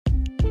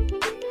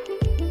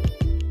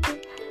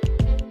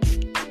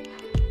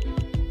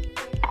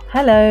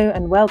Hello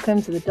and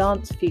welcome to the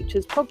Dance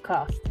Futures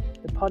podcast,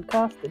 the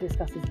podcast that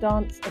discusses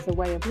dance as a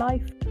way of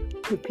life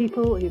with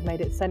people who've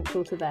made it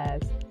central to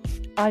theirs.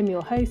 I'm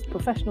your host,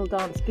 professional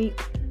dance geek,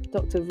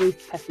 Dr.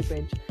 Ruth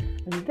Pettibridge,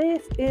 and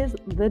this is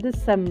the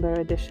December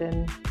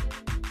edition.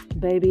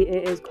 Baby,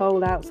 it is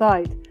cold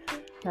outside,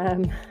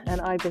 and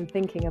I've been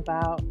thinking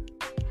about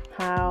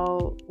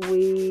how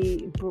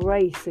we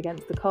brace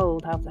against the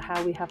cold,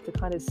 how we have to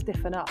kind of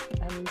stiffen up,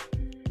 and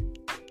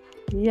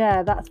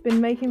yeah, that's been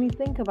making me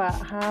think about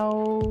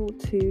how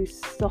to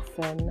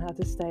soften, how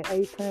to stay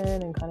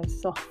open and kind of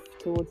soft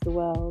towards the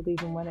world,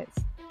 even when it's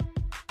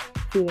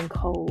feeling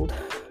cold.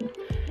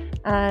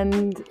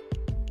 And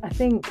I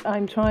think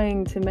I'm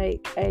trying to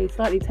make a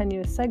slightly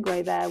tenuous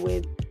segue there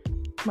with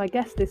my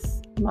guest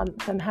this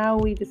month and how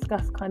we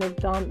discuss kind of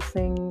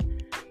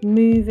dancing,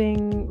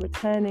 moving,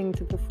 returning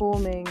to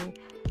performing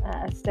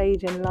at a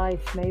stage in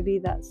life, maybe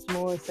that's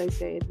more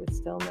associated with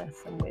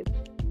stillness and with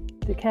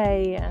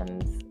decay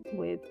and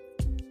with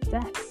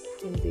death.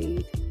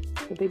 Indeed,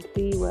 the big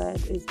D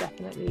word is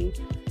definitely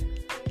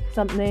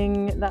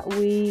something that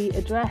we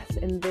address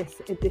in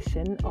this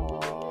edition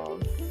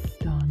of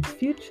Dance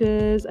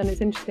Futures. And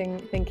it's interesting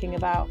thinking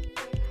about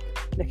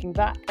looking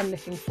back and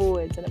looking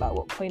forwards, and about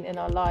what point in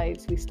our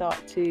lives we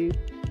start to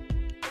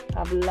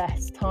have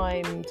less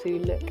time to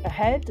look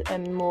ahead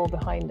and more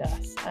behind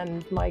us.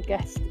 And my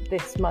guest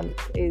this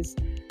month is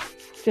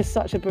just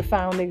such a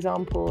profound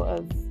example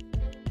of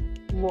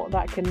what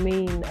that can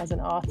mean as an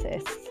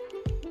artist.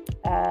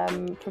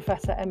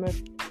 Professor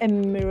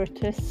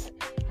Emeritus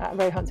at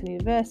Roehampton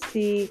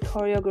University,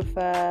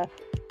 choreographer,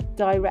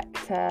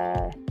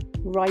 director,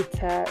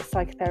 writer,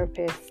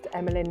 psychotherapist,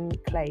 Emmeline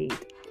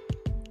Clade.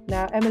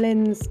 Now,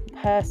 Emmeline's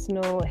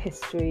personal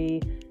history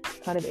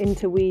kind of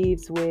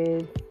interweaves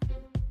with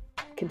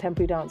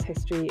contemporary dance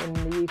history in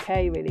the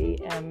UK, really,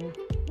 and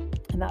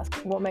that's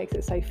what makes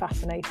it so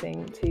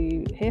fascinating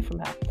to hear from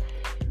her.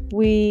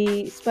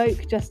 We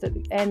spoke just at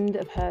the end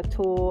of her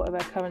tour of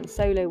her current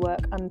solo work,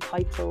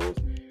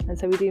 Untitled, and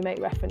so we do make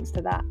reference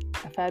to that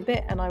a fair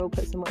bit, and I will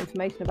put some more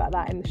information about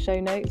that in the show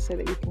notes so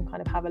that you can kind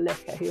of have a look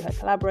at who her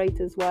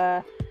collaborators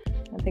were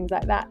and things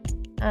like that.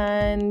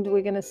 And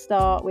we're going to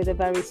start with a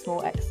very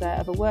small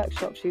excerpt of a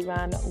workshop she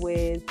ran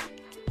with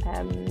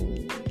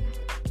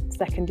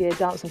second year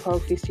dance and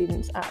choreography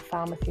students at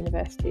Falmouth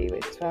University,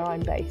 which is where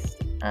I'm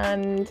based.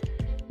 And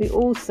we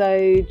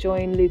also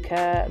join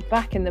Luca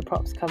back in the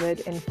props cupboard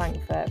in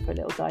Frankfurt for a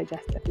little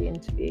digest of the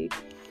interview.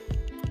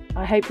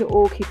 I hope you're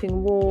all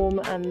keeping warm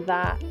and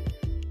that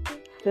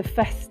the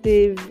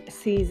festive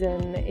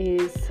season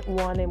is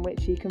one in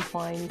which you can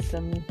find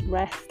some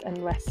rest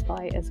and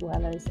respite, as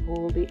well as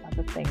all the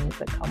other things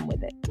that come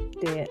with it,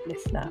 dear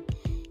listener.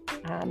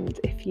 And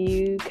if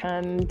you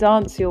can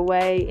dance your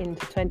way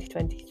into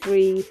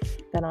 2023,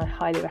 then I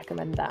highly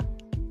recommend that.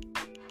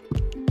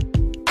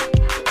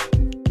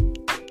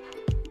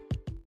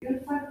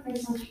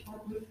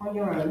 On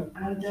your own,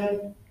 and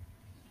there's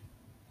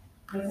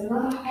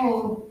another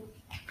whole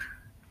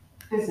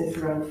business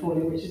around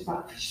falling, which is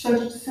about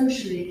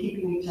socially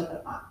keeping each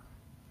other up.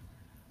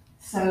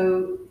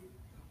 So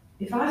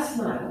if I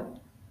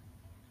smile,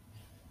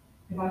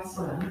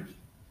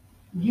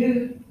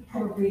 you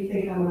probably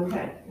think I'm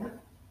okay, yeah?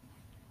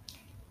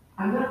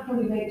 And that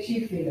probably makes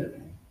you feel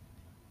okay.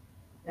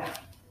 Yeah.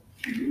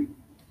 Mm-hmm.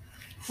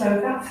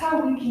 So that's how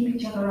we keep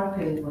each other up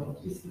in the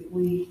world, is that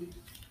we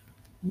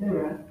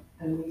mirror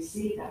and we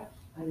see that,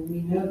 and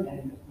we know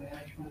then that we're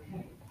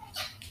okay.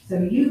 So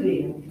you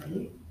being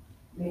okay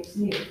makes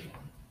me okay.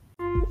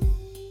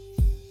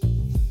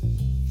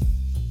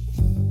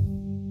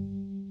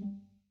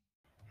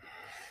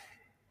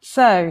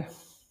 So,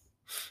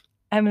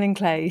 Emmeline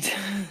Clade.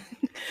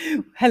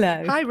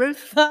 Hello. Hi,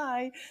 Ruth.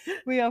 Hi.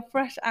 We are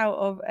fresh out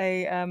of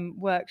a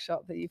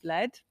workshop that you've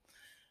led,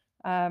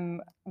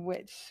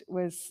 which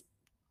was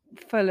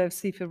full of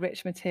super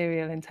rich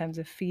material in terms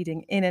of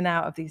feeding in and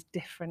out of these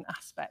different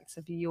aspects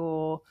of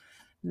your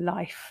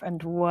life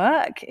and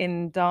work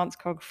in dance,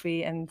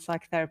 choreography and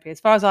psychotherapy, as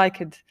far as I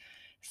could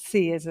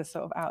see as a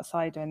sort of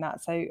outsider in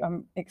that. So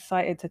I'm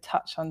excited to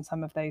touch on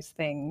some of those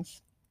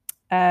things.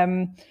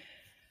 Yeah,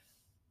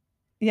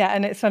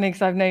 and it's funny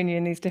because I've known you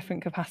in these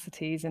different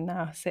capacities and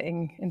now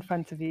sitting in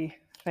front of you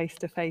face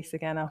to face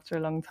again after a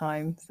long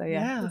time. So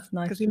yeah, it's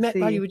nice because we met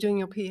while you were doing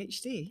your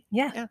PhD.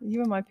 Yeah, you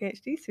were my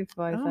PhD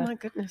supervisor. Oh my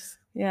goodness.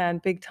 Yeah,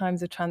 and big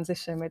times of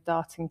transition with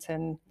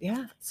Dartington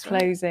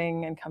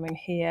closing and coming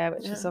here,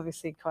 which is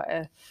obviously quite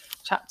a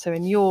chapter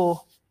in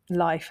your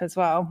life as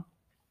well.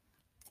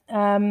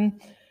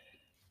 When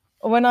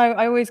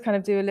I always kind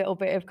of do a little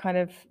bit of kind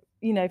of,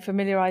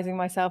 familiarizing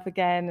myself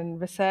again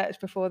and research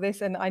before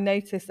this, and I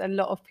noticed a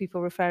lot of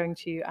people referring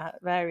to you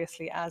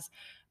variously as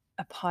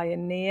a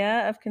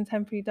pioneer of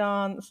contemporary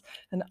dance,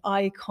 an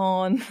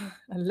icon,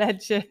 a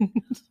legend.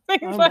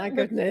 Oh my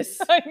goodness.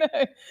 I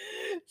know.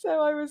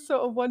 So I was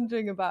sort of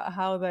wondering about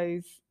how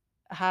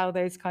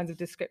those kinds of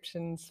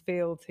descriptions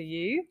feel to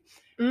you.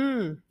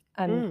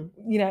 And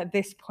at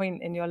this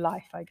point in your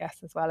life, I guess,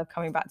 as well, of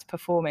coming back to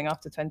performing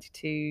after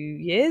 22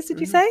 years, did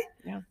you say?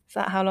 Yeah. Is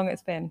that how long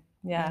it's been?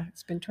 Yeah.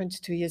 It's been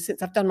 22 years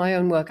since I've done my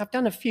own work. I've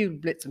done a few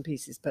bits and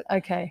pieces, but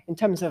Okay. in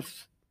terms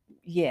of,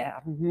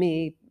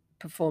 me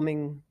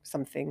performing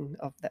something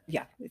of that,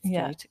 it's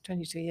Yeah.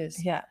 22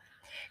 years. Yeah.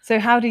 So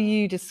how do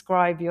you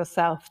describe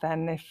yourself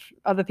then, if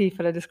other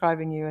people are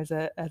describing you as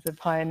a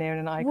pioneer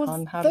and an icon?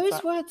 Well, How does those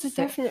that words are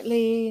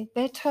sit?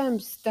 they're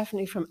terms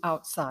definitely from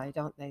outside,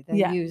 aren't they? They're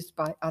Yeah. used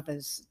by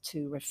others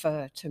to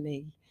refer to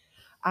me.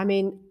 I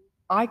mean,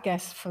 I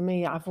guess for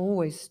me, I've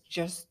always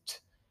just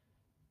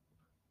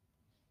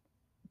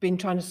been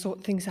trying to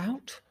sort things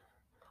out.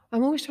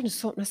 I'm always trying to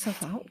sort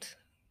myself out.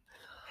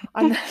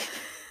 And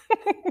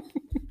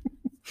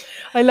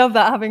I love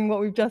that, having what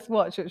we've just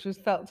watched, which was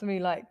felt to me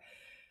like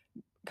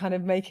kind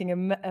of making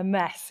a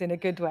mess in a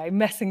good way,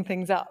 messing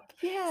things up.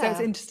 So it's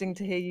interesting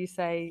to hear you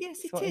say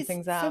yes, it sorting is.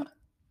 things So, out.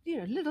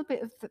 a little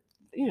bit of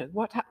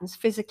what happens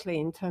physically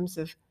in terms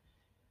of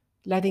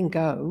letting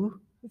go.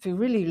 If you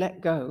really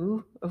let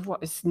go of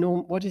what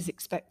is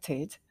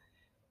expected,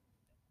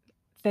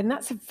 then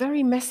that's a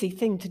very messy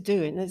thing to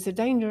do, and it's a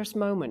dangerous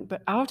moment.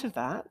 But out of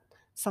that,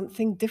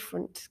 something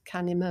different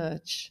can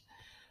emerge.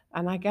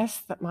 And I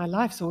guess that my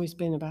life's always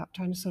been about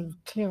trying to sort of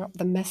clear up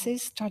the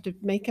messes, try to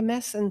make a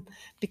mess and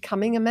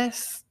becoming a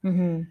mess,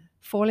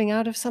 falling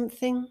out of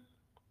something,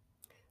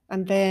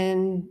 and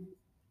then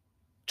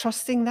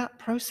trusting that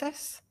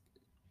process.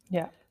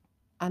 Yeah.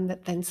 And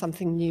that then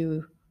something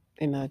new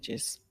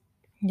emerges.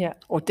 Yeah.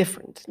 Or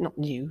different, not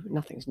new,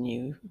 nothing's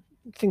new.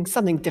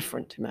 Something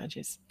different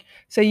emerges.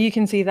 So you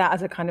can see that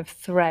as a kind of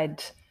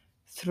thread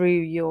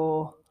through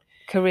your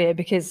career,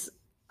 because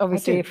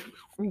obviously if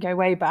we go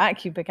way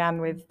back, you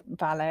began with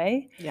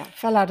ballet. Yeah,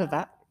 fell out of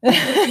that.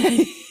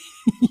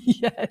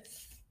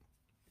 Yes.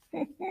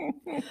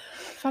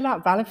 Fell out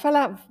of ballet, fell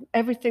out of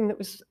everything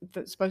that's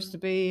supposed to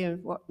be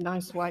and what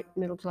nice white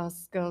middle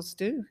class girls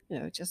do.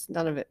 Just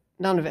none of it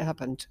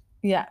happened.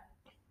 Yeah.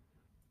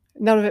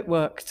 None of it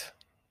worked.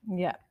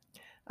 Yeah.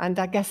 And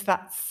I guess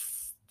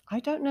I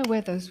don't know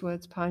where those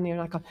words pioneer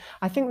and icon,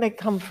 I think they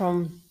come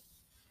from,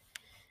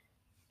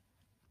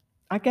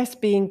 I guess,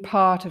 being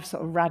part of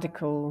sort of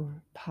radical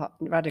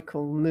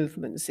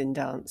movements in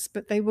dance,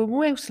 but they were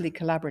mostly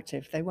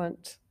collaborative. They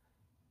weren't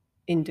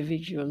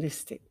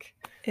individualistic.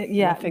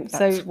 Yeah, I think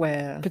that's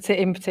where,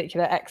 in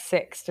particular,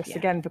 X6, just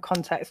again for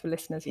context for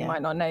listeners who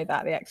might not know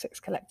that, the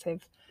X6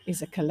 Collective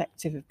is a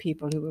collective of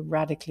people who were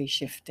radically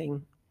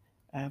shifting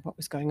what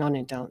was going on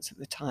in dance at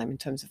the time in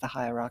terms of the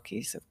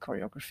hierarchies of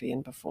choreography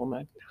and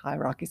performer,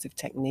 hierarchies of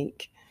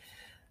technique,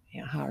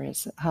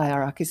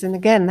 hierarchies. And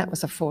again, that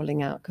was a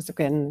falling out because,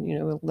 again,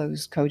 all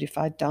those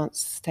codified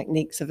dance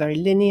techniques are very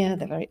linear,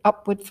 they're very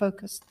upward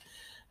focused.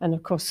 And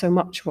of course, so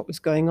much what was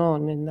going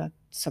on in the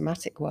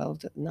somatic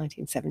world at the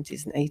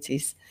 1970s and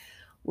 80s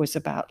was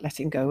about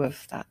letting go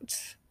of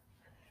that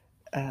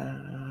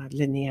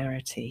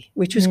linearity,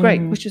 which was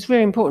great, which was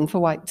very important for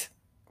white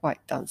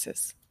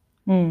dancers.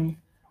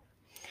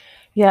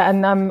 Yeah,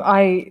 and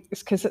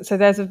so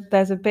there's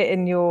a bit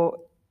in your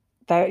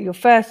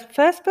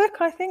first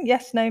book, I think.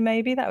 Yes, no,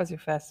 maybe that was your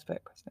first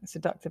book, wasn't it?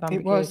 Seductive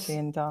Ambiguity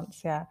in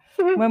Dance. Yeah.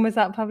 When was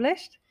that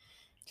published?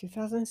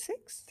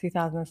 2006.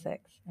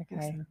 2006.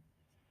 Okay. So.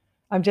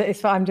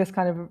 I'm just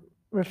kind of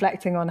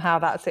reflecting on how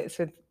that sits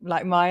with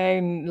like my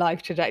own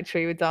life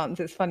trajectory with dance.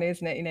 It's funny,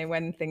 isn't it?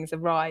 When things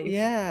arrive.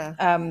 Yeah.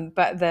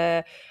 But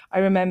I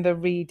remember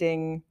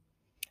reading.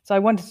 So I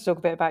wanted to talk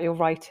a bit about your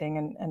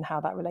writing and how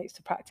that relates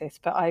to practice.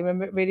 But I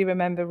really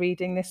remember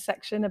reading this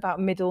section about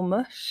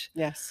Middlemush.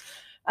 Yes.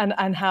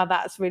 And how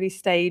that's really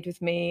stayed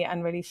with me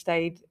and really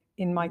stayed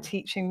in my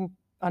teaching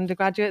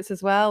undergraduates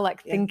as well,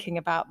 like thinking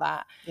about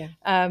that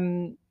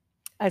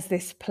as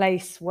this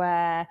place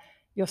where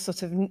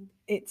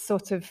it's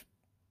sort of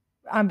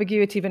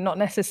ambiguity, but not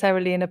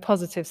necessarily in a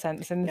positive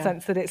sense, in the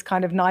sense that it's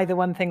kind of neither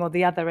one thing or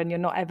the other, and you're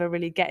not ever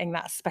really getting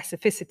that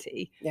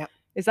specificity. Yeah.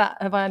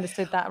 Have I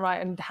understood that right?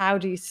 And how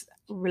do you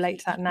relate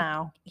to that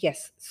now?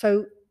 Yes.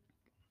 So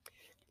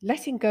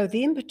letting go,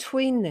 the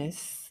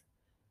in-betweenness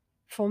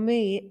for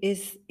me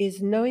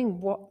is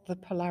knowing what the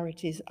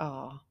polarities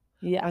are.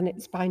 Yeah. And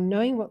it's by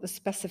knowing what the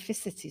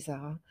specificities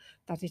are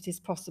that it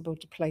is possible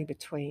to play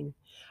between.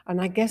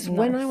 And I guess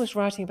when I was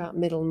writing about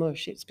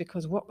Middlemush, it's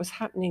because what was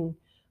happening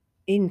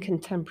in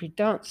contemporary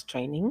dance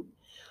training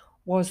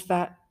was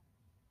that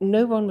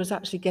no one was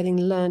actually getting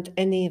learnt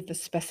any of the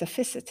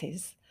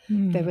specificities.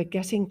 They were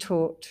getting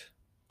taught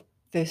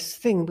this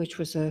thing which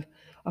was a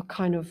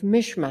kind of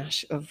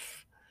mishmash of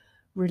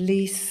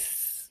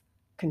release,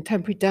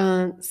 contemporary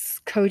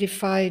dance,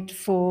 codified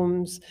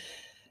forms.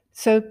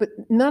 But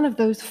none of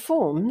those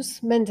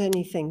forms meant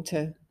anything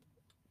to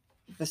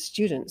the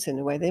students in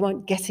a way. They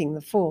weren't getting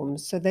the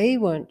forms, so they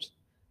weren't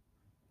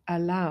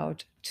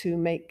allowed to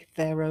make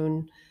their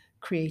own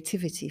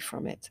creativity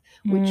from it,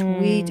 which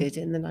we did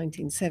in the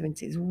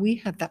 1970s. We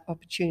had that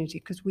opportunity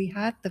because we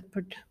had the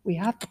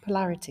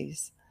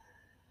polarities.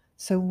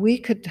 So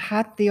we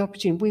had the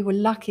opportunity, we were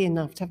lucky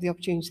enough to have the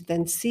opportunity to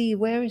then see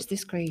where is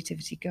this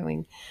creativity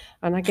going.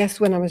 And I guess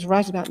when I was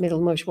writing about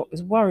Middlemush, what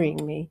was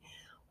worrying me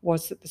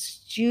was that the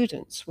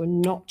students were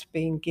not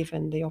being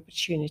given the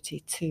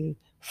opportunity to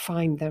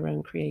find their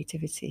own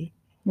creativity.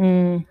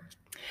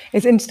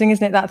 It's interesting,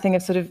 isn't it, that thing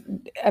of sort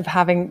of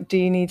having, do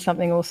you need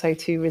something also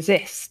to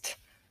resist?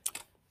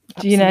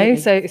 Do you know?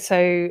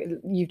 So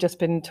you've just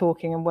been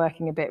talking and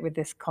working a bit with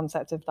this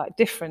concept of like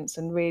difference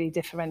and really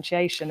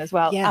differentiation as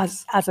well,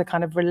 Yes. as a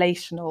kind of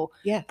relational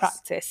Yes.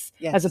 practice,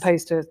 Yes. as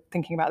opposed to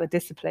thinking about the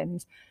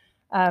disciplines.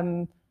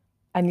 And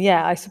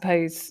yeah, I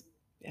suppose,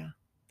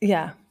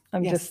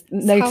 I'm just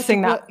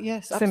noticing that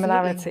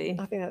similarity.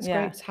 I think that's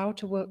great. It's how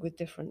to work with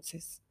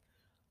differences.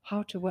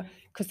 How to work,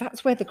 because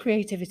that's where the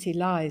creativity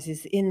lies,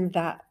 is in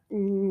that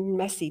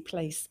messy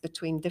place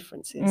between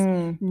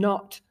differences,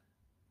 not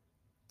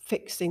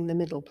fixing the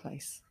middle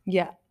place.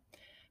 Yeah,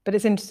 but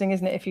it's interesting,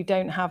 isn't it, if you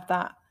don't have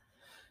that,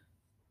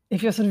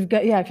 if you're sort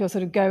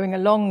of going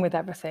along with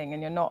everything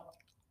and you're not,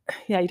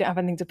 you don't have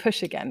anything to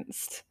push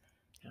against,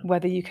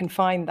 whether you can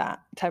find that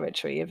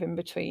territory of in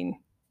between.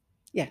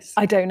 Yes.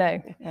 I don't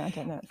know. I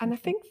don't know. And I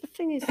think the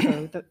thing is,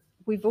 though, that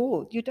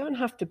you don't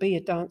have to be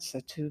a dancer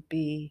to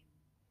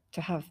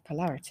have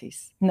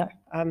polarities. No.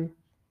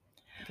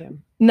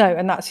 No,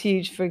 and that's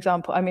huge. For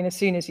example, I mean, as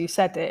soon as you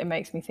said it, it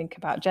makes me think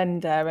about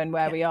gender and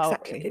where we are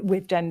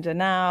with gender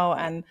now,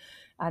 and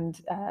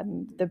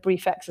the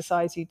brief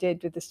exercise you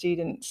did with the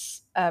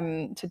students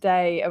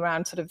today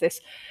around sort of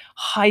this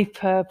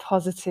hyper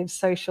positive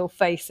social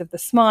face of the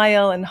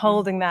smile and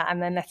holding that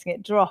and then letting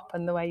it drop,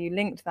 and the way you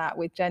linked that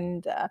with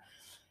gender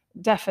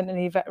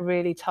definitely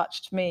really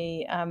touched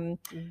me.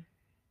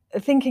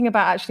 Thinking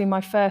about actually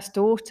my first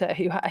daughter,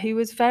 who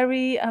was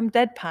very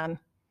deadpan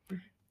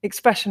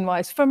expression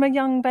wise from a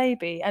young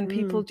baby, and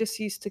people just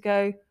used to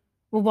go,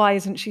 well, why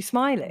isn't she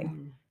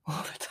smiling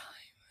all the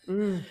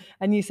time?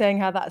 And you saying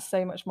how that's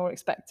so much more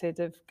expected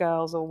of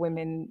girls or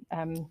women,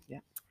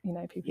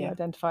 people who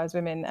identify as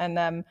women,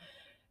 and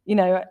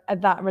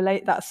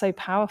that's so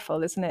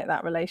powerful, isn't it,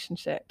 that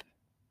relationship?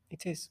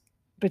 It is,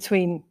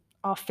 between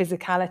our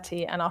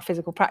physicality and our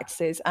physical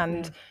practices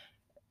and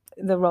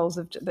the roles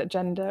of that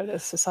gender, the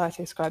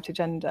society ascribed to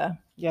gender.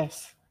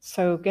 Yes.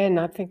 So again,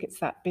 I think it's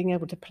that being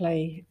able to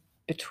play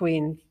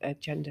between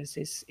genders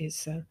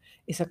is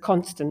a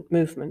constant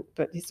movement,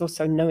 but it's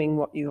also knowing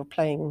what you're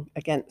playing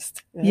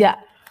against. Yeah,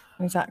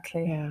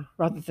 exactly. Yeah,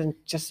 rather than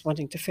just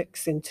wanting to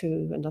fix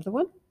into another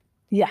one.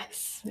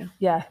 Yes.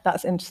 Yeah,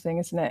 that's interesting,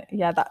 isn't it?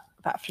 Yeah,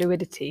 that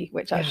fluidity,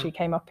 which actually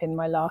came up in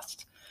my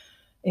last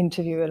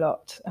interview a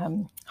lot.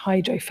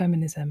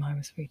 Hydrofeminism I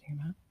was reading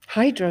about.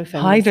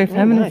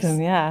 Hydrofeminism,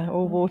 nice.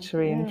 All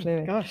watery and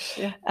fluid. Gosh,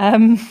 yeah.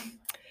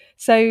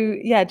 So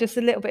just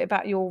a little bit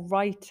about your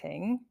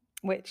writing,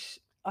 which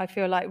I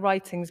feel like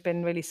writing's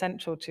been really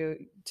central to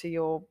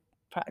your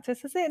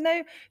practice, is it?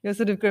 No, you're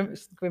sort of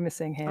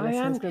grimacing here. I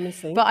am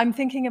grimacing. But I'm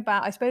thinking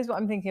about, I suppose what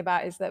I'm thinking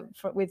about is that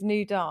with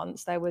New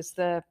Dance, there was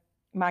the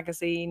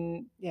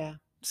magazine. Yeah.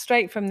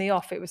 Straight from the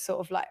off, it was sort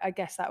of like, I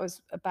guess that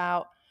was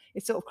about,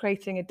 it's sort of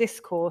creating a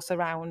discourse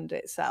around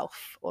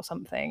itself or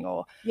something,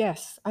 or.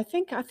 Yes, I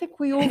think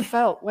we all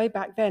felt way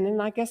back then, and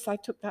I guess I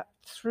took that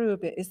through a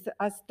bit, is that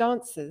as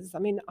dancers, I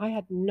mean, I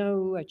had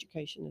no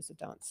education as a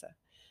dancer.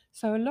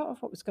 So a lot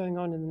of what was going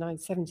on in the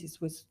 1970s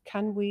was,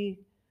 can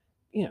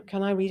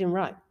I read and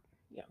write?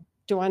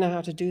 Do I know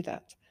how to do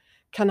that?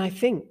 Can I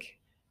think?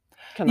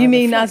 You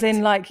mean as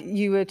in like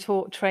you were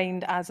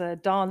trained as a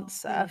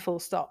dancer, full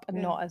stop,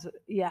 and not as a,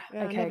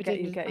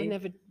 okay, I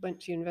never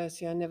went to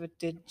university. I never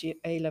did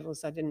A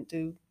levels. I didn't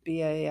do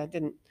BA. I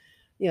didn't.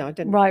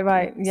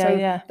 Right.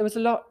 Yeah. There was a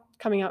lot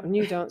coming out of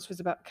New Dance was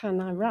about, can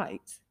I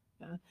write?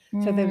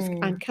 So there was,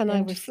 and can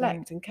I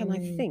reflect, and can I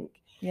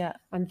think? Yeah.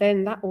 And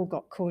then that all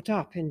got caught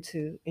up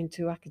into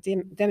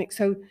academic.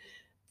 So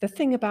the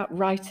thing about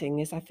writing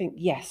is, I think,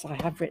 yes, I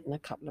have written a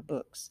couple of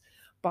books,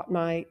 but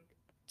my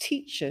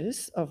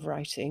teachers of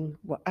writing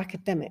were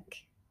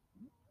academic.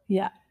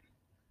 Yeah.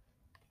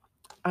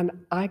 And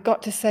I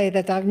got to say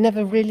that I've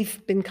never really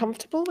been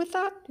comfortable with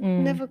that.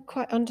 Never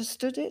quite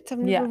understood it. I've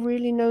never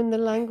really known the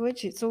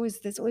language. There's always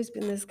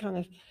been this kind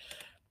of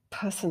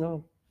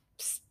personal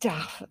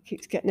stuff that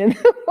keeps getting in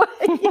the way.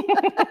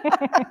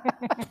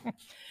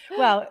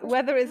 Well,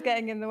 whether it's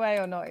getting in the way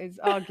or not is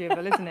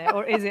arguable, isn't it?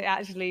 Or is it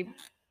actually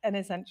an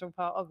essential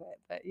part of it?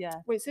 But yeah.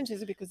 Well, it's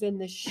interesting because in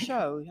this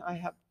show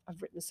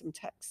I've written some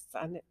texts,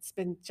 and it's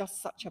been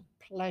just such a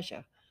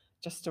pleasure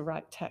just to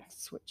write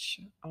texts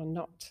which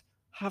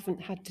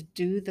haven't had to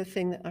do the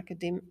thing that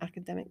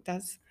academic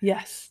does.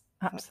 Yes,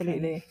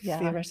 absolutely. Kind of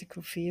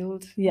theoretical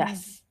field.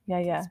 Yes.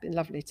 Yeah. It's been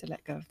lovely to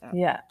let go of that.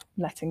 Yeah,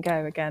 letting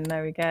go again.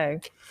 There we go.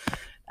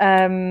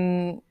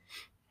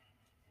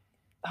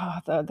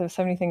 There's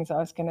so many things that I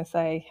was going to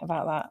say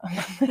about that.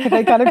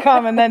 They kind of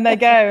come and then they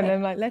go, and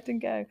I'm like, letting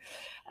go.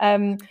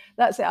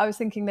 That's it. I was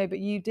thinking though, but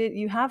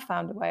you have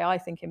found a way, I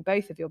think, in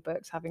both of your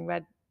books, having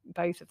read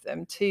both of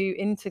them, to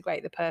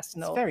integrate the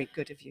personal. It's very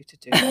good of you to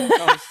do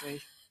that, honestly.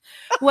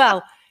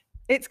 Well,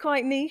 it's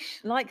quite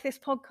niche, like this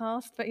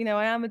podcast, but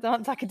I am a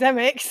dance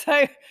academic,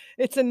 so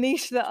it's a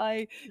niche that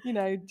I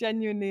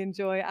genuinely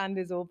enjoy, and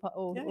is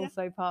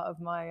also part of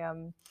my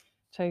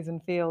chosen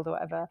field or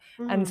whatever.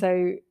 And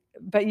so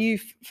but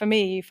for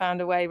me, you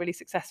found a way really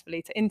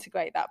successfully to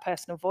integrate that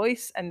personal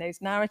voice and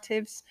those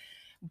narratives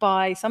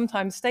by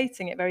sometimes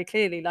stating it very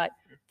clearly, like,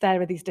 there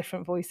are these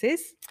different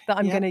voices that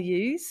I'm going to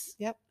use.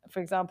 Yep. For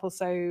example,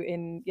 so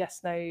in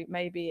Yes, No,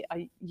 Maybe,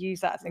 I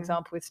use that as an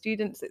example with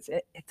students. It's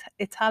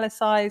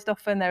italicized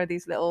often. There are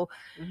these little,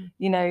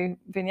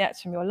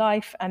 vignettes from your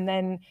life. And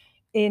then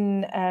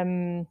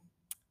in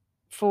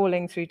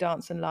Falling Through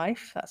Dance and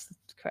Life, that's the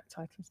correct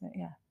title, isn't it?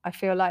 Yeah. I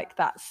feel like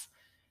that's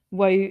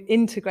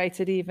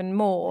integrated even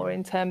more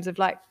in terms of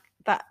like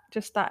that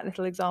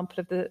little example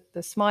of the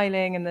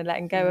smiling and the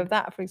letting go of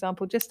that, for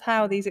example, just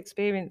how these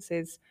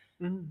experiences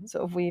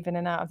sort of weave in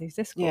and out of these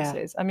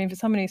discourses. I mean, for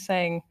someone who's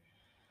saying,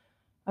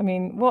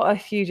 what a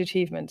huge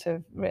achievement to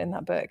have written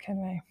that book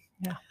anyway.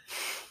 Yeah.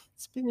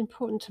 It's been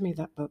important to me,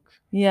 that book.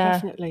 Yeah.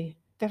 Definitely.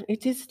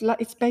 It is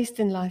like, it's based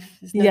in life.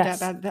 There's no doubt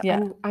about that.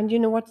 Yeah. And you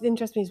know what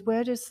interests me is,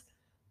 where does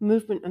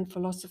movement and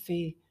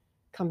philosophy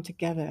come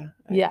together?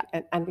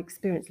 And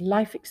experience,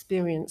 life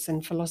experience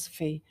and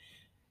philosophy,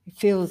 it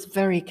feels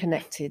very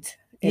connected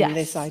in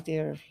this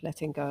idea of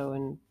letting go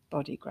and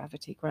body,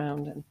 gravity,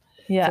 ground, and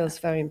it feels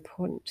very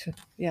important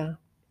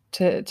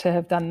to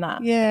have done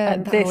that.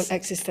 And that whole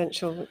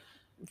existential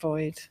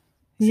void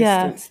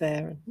existence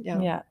there.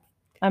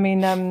 I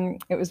mean,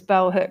 it was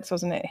Bell Hooks,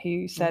 wasn't it,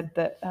 who said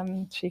that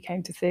she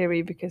came to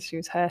theory because she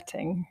was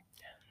hurting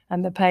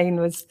and the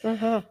pain was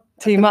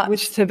too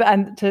much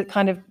to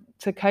kind of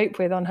to cope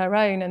with on her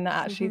own, and that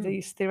actually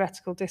these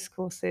theoretical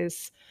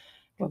discourses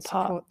were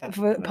part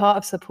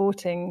of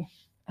supporting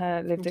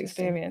lived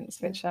experience,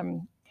 which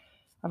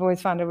I've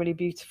always found a really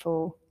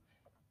beautiful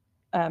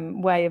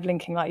way of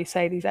linking, like you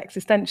say, these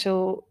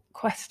existential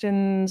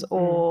questions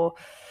or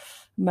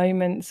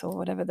moments or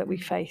whatever that we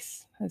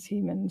face as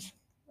humans.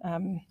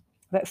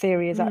 That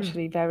theory is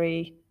actually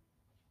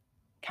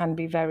can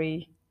be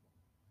very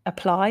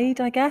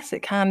applied, I guess.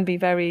 It can be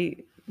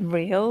very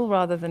real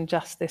rather than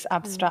just this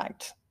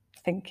abstract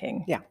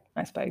thinking.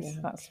 I suppose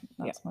that's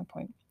my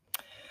point.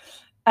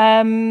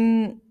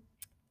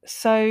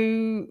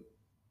 So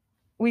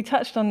we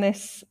touched on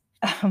this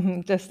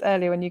just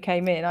earlier when you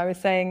came in. I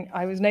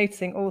was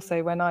noticing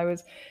also when I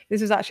was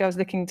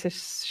looking to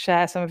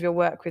share some of your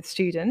work with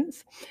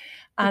students,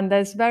 and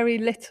there's very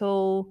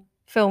little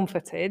film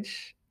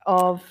footage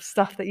of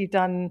stuff that you've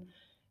done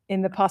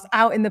in the past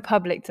out in the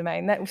public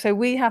domain. So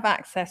we have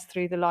access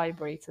through the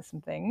library to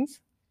some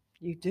things.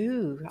 You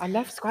do. I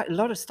left quite a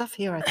lot of stuff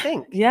here, I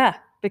think. Yeah,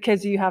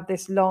 because you have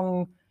this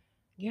long,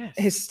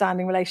 his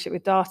standing relationship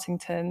with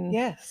Dartington.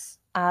 Yes.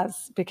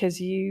 Because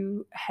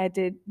you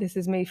headed, this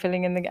is me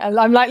filling in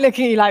I'm like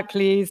looking at you like,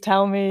 please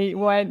tell me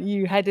when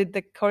you headed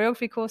the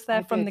choreography course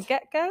there from the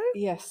get-go?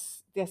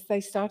 Yes,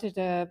 they started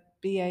a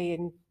BA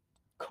in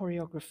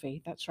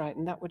choreography, that's right,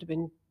 and that would have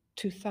been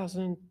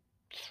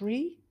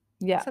 2003?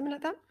 Something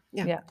like that?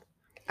 Yeah.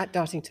 At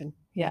Dartington.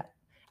 Yeah.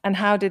 And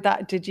how did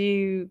that,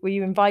 were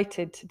you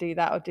invited to do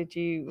that, or did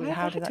you, I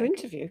had to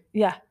interview.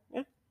 Yeah.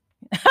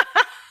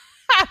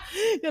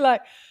 You're like,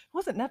 it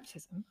wasn't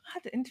nepotism, I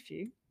had to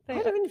interview. I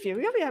had an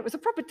interview. Yeah, it was a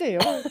proper deal.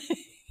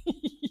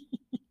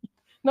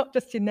 Not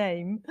just your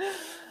name.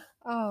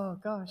 Oh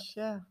gosh,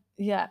 yeah.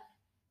 Yeah,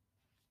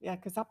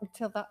 because up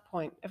until that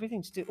point,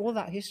 everything to do, all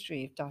that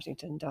history of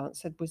Dartington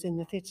dance was in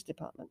the theatre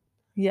department.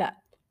 Yeah.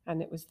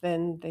 And it was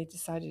then they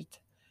decided,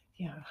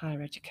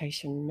 higher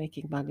education,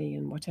 making money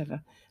and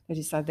whatever. They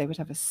decided they would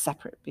have a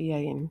separate BA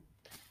in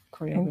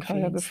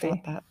choreography. And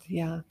start that.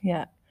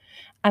 Yeah.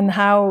 And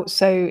how,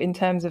 so in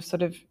terms of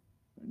sort of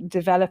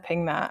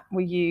developing that,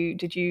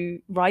 did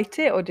you write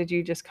it, or did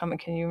you just come, and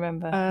can you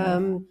remember?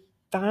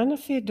 Diana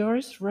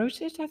Theodoris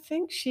wrote it, I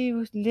think. She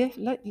wrote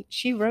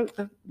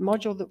the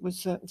module that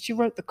was she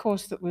wrote the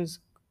course that was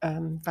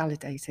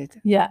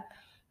validated,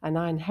 and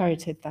I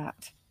inherited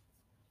that.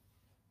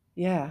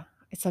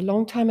 It's a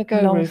long time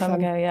ago, Ruth.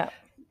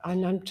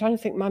 And I'm trying to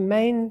think. My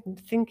main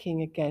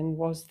thinking again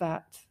was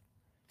that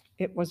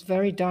it was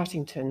very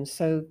Dartington,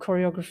 so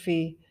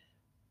choreography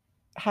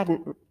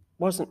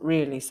wasn't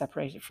really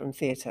separated from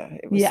theatre.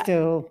 It was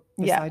still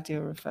this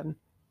idea of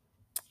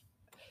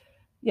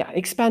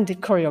expanded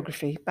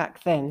choreography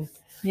back then.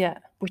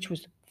 Which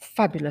was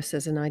fabulous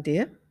as an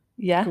idea.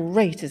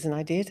 Great as an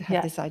idea to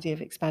have this idea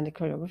of expanded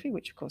choreography,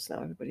 which of course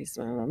now everybody's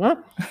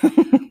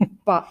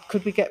But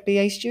could we get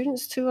BA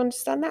students to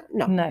understand that?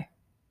 No.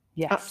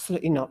 Yes.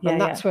 Absolutely not. And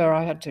that's where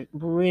I had to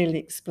really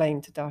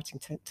explain to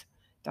Dartington,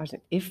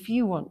 if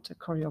you want a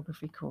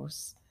choreography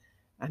course,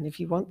 and if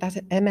you want that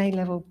at MA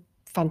level,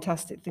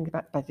 fantastic, think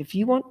about it. But if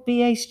you want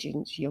BA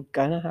students, you're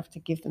going to have to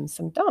give them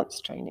some dance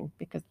training,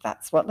 because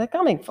that's what they're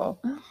coming for.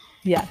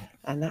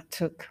 And that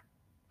took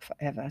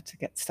forever to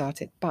get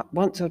started. But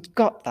once I'd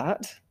got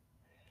that,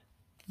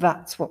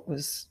 that's what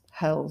was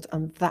held.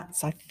 And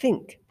that's, I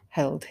think,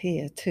 held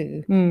here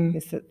too,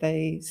 is that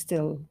they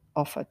still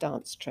offer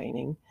dance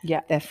training.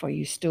 Therefore,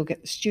 you still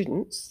get the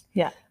students.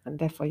 And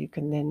therefore, you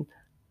can then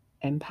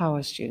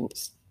empower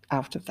students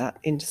out of that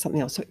into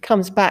something else. So it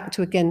comes back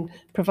to, again,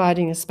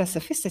 providing a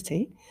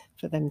specificity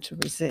for them to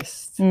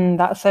resist.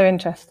 That's so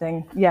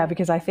interesting.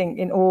 Because I think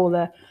in all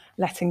the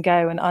letting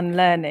go and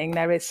unlearning,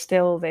 there is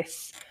still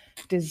this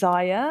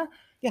desire.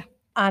 Yeah.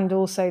 And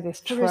also this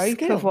For a trope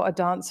skill. of what a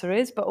dancer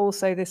is, but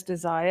also this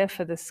desire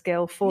for the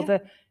skill, for the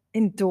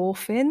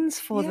endorphins,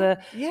 for the,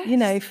 you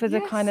know, for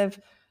the kind of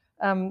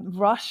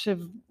rush of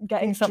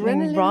getting something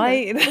adrenaline,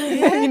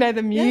 right, you know,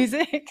 the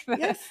music,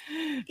 yes.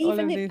 all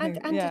Even of if, these things.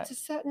 and at a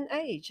certain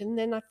age, and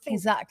then I think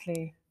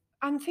Exactly.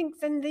 and think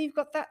then you've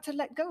got that to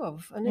let go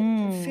of, and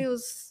it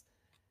feels,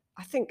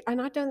 I think,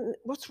 and I don't.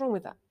 What's wrong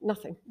with that?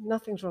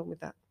 Nothing's wrong with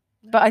that.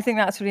 No. But I think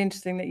that's really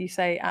interesting that you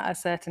say at a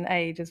certain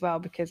age as well,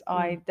 because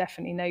I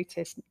definitely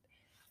notice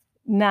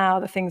now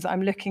the things that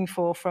I'm looking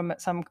for from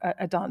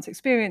a dance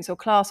experience or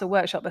class or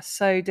workshop are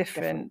so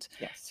different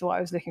to what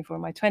I was looking for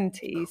in my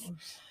 20s.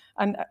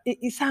 And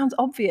it sounds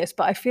obvious,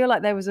 but I feel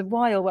like there was a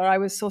while where I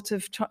was sort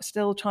of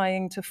still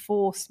trying to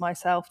force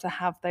myself to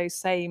have those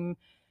same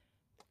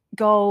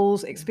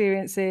goals,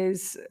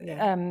 experiences,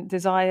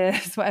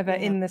 desires, whatever,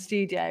 in the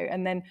studio.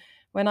 And then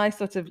when I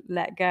sort of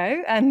let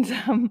go and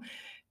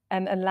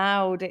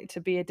allowed it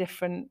to be a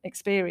different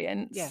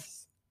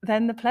experience,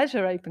 then the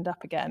pleasure opened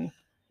up again.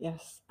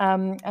 Yes.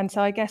 And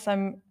so I guess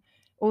I'm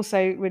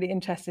also really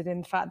interested in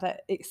the fact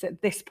that it's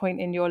at this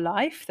point in your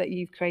life that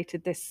you've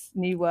created this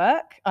new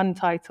work,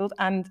 Untitled,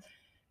 and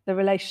the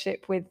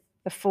relationship with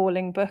the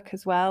Falling book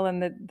as well, and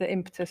the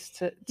impetus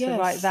to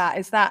write that.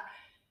 Is that,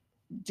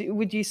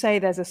 would you say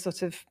there's a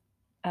sort of,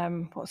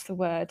 what's the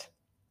word?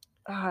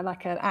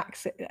 Like an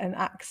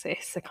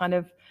axis, a kind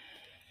of,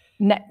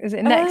 is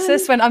it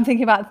nexus, when I'm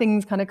thinking about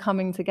things kind of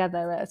coming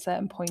together at a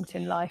certain point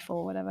in life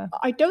or whatever?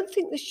 I don't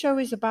think the show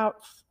is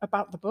about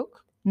the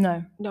book.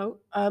 No.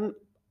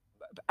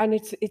 And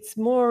it's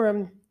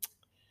more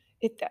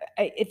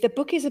if the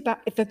book is about,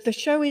 if the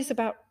show is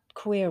about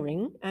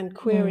queering, and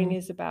queering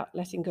is about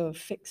letting go of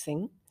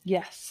fixing.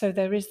 Yes. So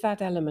there is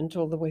that element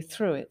all the way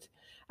through it.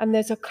 And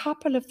there's a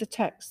couple of the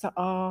texts that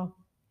are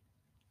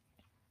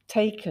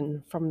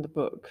taken from the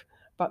book,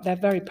 but they're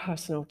very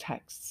personal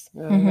texts.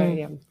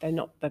 They're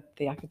not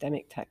the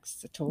academic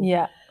texts at all.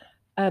 Yeah.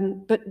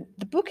 But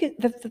the book is,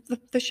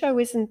 the show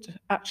isn't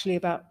actually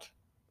about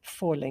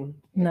falling.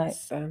 No.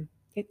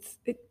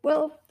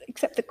 Well,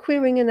 except that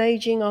queering and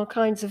aging are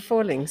kinds of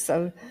falling.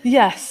 So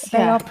yes,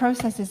 they are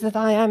processes that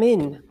I am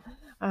in.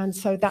 And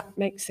so that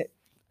makes it,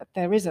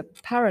 there is a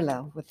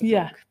parallel with the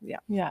book.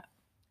 Yeah,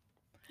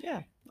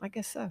 I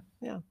guess so.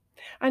 Yeah.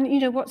 And you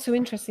know, what's so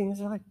interesting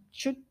is I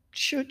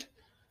should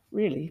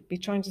really be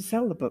trying to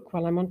sell the book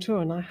while I'm on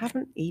tour, and I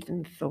haven't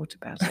even thought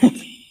about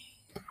it.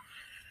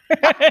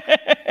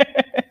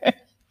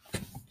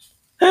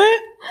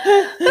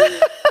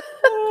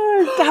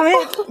 Damn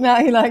it! Now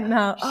you're like,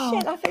 now.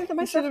 Shit, I think to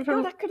myself,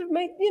 God, I could have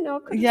made,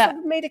 sort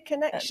of made a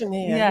connection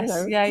here.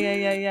 Yes,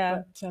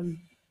 yeah. But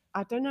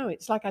I don't know.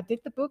 It's like I did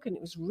the book, and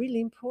it was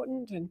really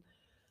important, and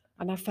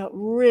I felt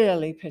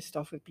really pissed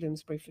off with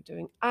Bloomsbury for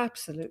doing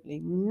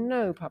absolutely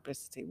no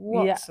publicity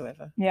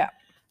whatsoever. Yeah.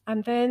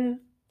 And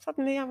then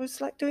suddenly I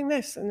was like doing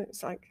this, and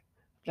it's like,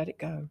 let it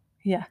go.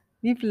 Yeah,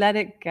 you've let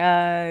it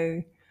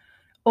go,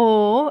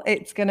 or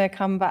it's going to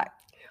come back.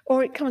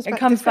 Or it comes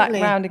back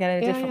round again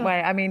in a different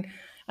way. I mean,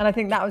 and I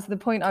think that was the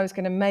point I was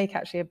going to make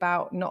actually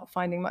about not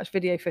finding much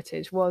video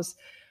footage, was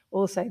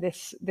also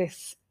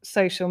this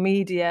social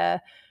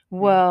media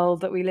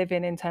world that we live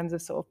in terms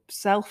of sort of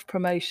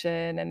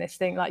self-promotion, and this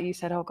thing, like you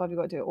said, oh God, we've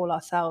got to do it all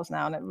ourselves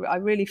now. And I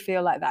really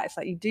feel like that. It's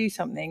like you do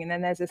something, and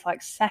then there's this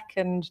like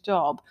second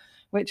job,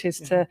 which is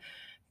to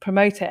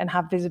promote it and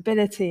have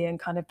visibility and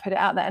kind of put it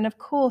out there. And of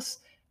course,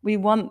 we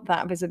want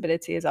that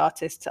visibility as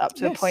artists up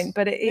to a point,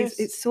 but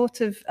it's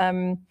sort of,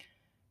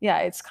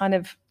 it's kind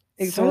of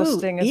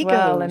exhausting as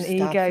well, and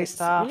ego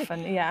stuff.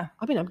 Really, and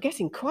I mean, I'm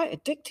getting quite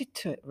addicted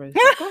to it, Ruth.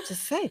 I've got to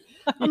say.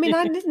 I mean,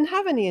 I didn't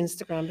have any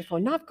Instagram before.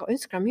 Now I've got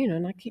Instagram,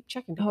 and I keep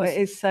checking. Oh, it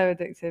is so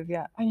addictive,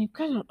 yeah. And you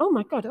go, oh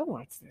my God,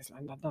 there's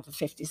another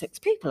 56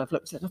 people I've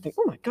looked at. And I think,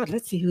 oh my God,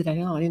 let's see who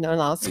they are, and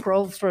I'll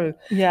scroll through.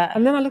 Yeah.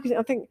 And then I look at it,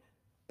 I think,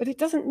 but it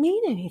doesn't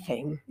mean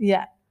anything.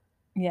 Yeah.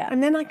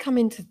 And then I come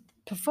into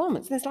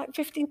performance, and there's like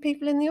 15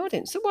 people in the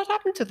audience. So what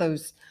happened to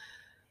those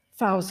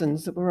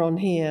thousands that were on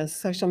here,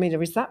 social media?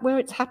 Is that where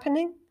it's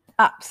happening?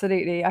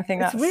 Absolutely. I think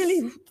that's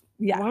really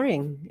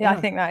worrying. I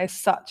think that is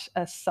such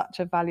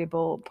a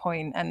valuable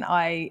point. And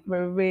I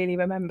really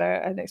remember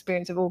an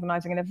experience of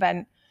organizing an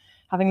event,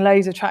 having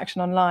loads of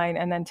traction online,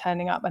 and then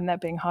turning up and there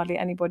being hardly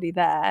anybody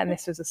there. And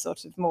this was a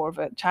sort of more of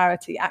a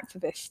charity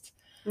activist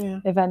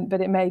event,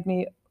 but it made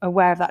me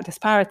aware of that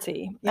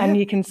disparity. And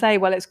you can say,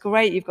 well, it's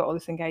great you've got all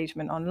this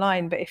engagement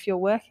online, but if you're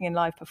working in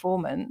live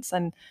performance,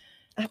 and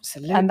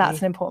absolutely, and that's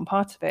an important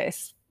part of it,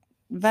 it's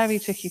very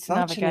tricky to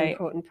navigate. Such an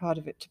important part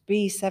of it, to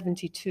be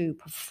 72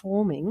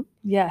 performing.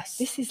 Yes,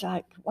 this is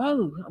like,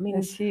 whoa, I mean,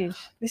 it's huge.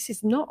 This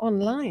is not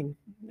online.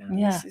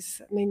 This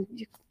is, I mean,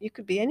 you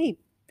could be any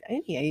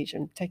age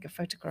and take a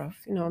photograph,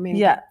 I mean.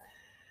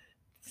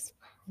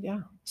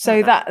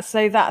 So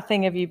that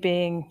thing of you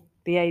being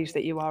the age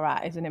that you are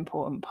at is an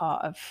important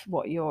part of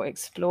what you're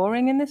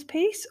exploring in this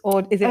piece,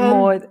 or is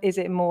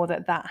it more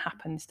that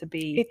happens to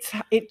be?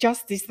 It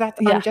just is that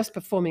I'm just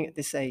performing at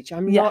this age.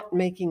 I'm not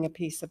making a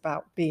piece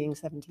about being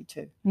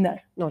 72. No,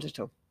 not at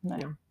all.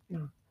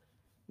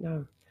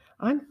 No.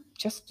 I'm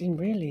just in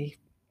really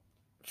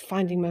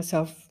finding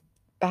myself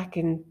back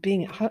in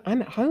being at home.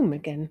 I'm at home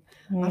again.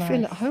 Nice. I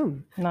feel at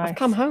home. Nice. I've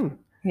come home.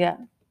 Yeah.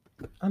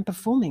 I'm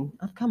performing.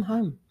 I've come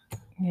home.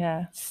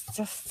 Yeah. It's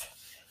just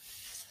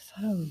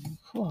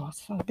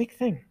it's a big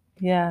thing.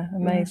 Yeah,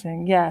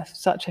 amazing. Yeah,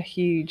 such a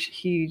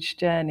huge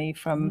journey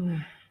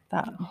from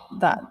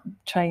that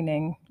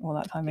training all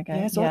that time ago.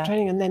 Yes, all that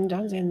training, and then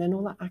dancing, and then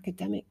all that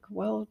academic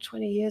world,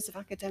 20 years of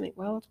academic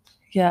world.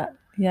 Yeah.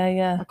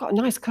 I got a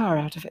nice car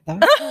out of it, though.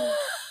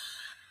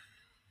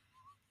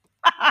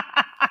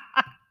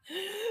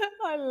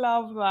 I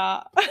love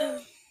that.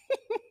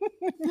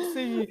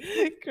 See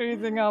you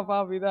cruising up,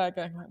 I'll be there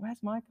going like,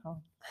 where's my car?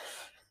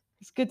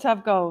 It's good to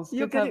have goals.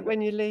 You'll get it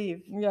when you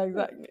leave. Yeah,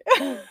 exactly.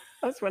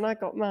 That's when I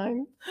got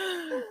mine.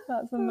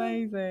 That's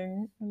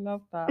amazing. I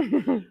love that.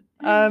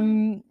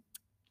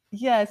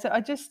 So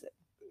I just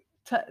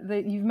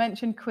you've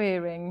mentioned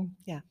queering.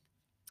 Yeah.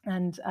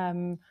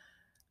 And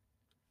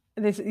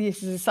this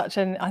is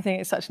I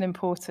think it's such an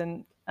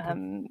important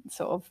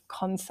sort of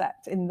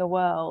concept in the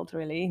world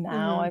really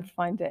now. I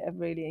find it a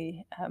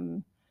really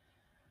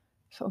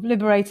sort of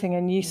liberating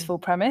and useful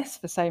premise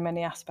for so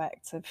many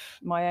aspects of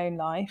my own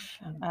life.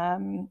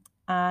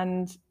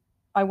 And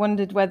I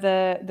wondered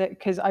whether that,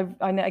 because I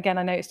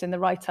noticed in the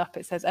write-up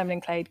it says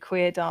Emlyn Clade,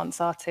 queer dance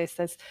artist.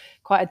 There's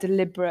quite a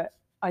deliberate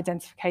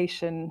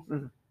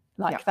identification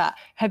like that.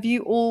 Have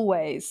you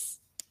always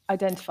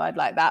identified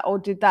like that, or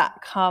did that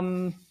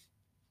come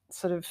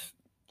sort of,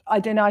 I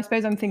don't know, I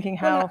suppose I'm thinking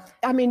how... Well,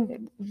 I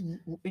mean,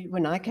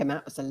 when I came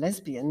out as a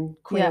lesbian,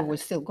 queer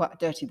was still quite a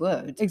dirty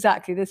word.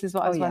 Exactly, this is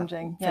what I was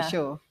wondering. For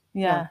sure.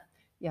 Yeah.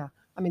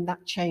 I mean,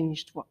 that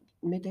changed,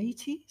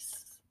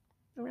 mid-80s?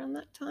 Around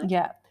that time?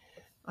 Yeah.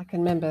 I can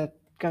remember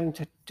going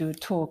to do a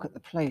talk at the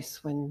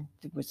place when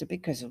there was a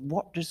big question of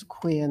what does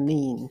queer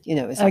mean?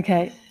 It's like,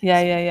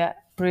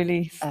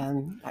 really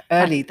like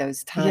early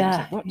those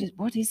times. Like,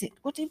 what is it?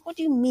 What do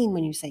you mean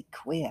when you say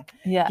queer?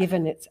 Yeah.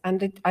 Given it's,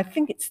 and I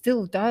think it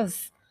still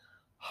does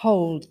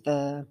hold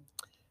the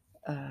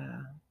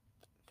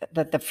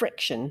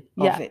friction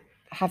of it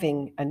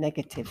having a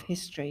negative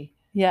history.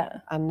 Yeah.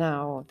 And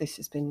now this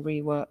has been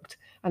reworked.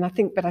 And I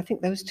think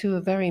those two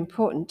are very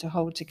important to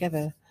hold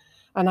together.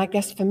 And I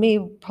guess for me,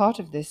 part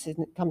of this, and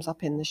it comes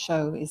up in the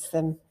show, is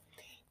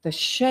the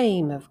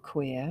shame of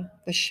queer,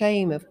 the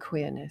shame of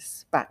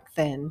queerness back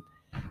then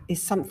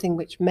is something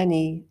which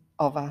many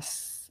of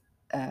us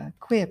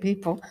queer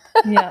people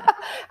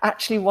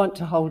actually want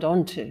to hold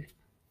on to.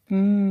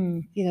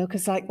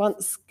 Because like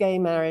once gay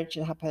marriage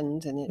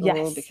happened and it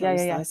all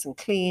becomes nice and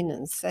clean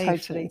and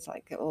safe, and it's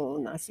like all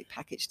nicely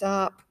packaged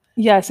up.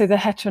 Yeah, so the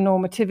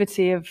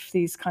heteronormativity of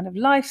these kind of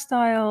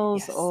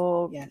lifestyles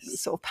or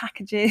sort of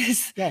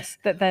packages. Yes.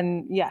 That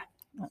then,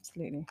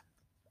 absolutely.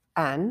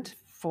 And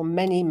for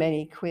many,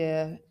 many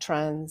queer,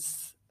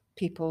 trans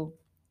people,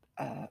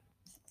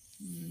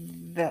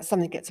 that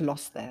something gets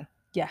lost there.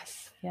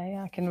 Yes.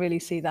 Yeah, I can really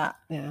see that.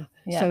 Yeah.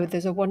 So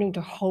there's a wanting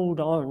to hold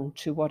on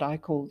to what I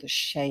call the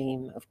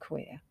shame of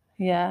queer.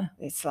 Yeah.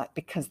 It's like,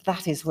 because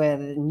that is where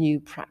the new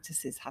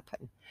practices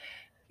happen.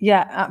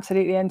 Yeah,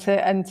 absolutely. And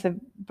to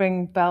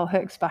bring Bell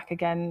Hooks back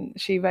again,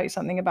 she wrote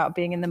something about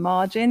being in the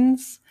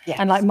margins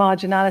and like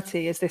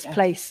marginality is this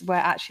place where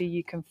actually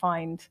you can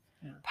find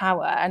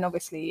power. And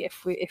obviously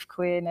if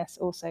queerness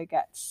also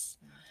gets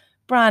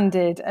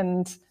branded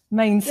and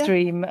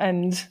mainstream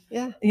and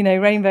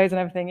rainbows and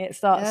everything, it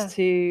starts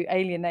to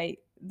alienate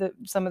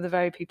some of the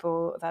very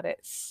people that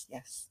it's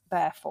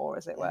there for,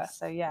 as it were.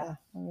 So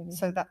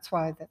so that's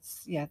why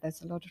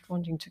there's a lot of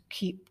wanting to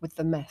keep with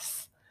the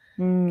mess.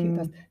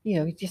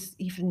 Just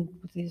even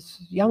with these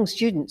young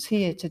students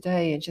here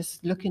today and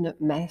just looking at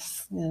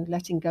mess,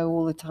 letting go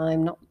all the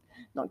time, not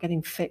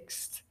getting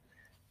fixed.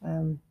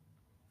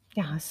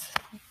 It's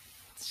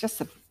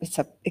just it's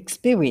a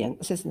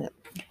experience, isn't it?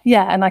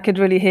 Yeah, and I could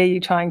really hear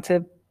you trying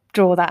to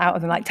draw that out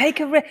of them, like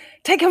take a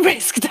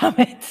risk, damn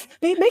it,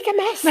 make a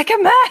mess.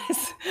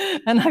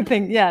 And I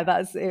think it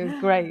was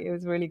great. It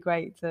was really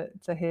great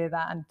to hear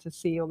that and to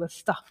see all the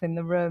stuff in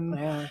the room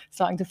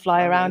starting to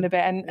fly around a bit.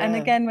 And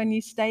again, when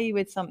you stay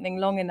with something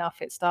long enough,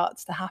 it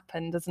starts to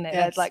happen, doesn't it?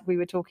 There's, like we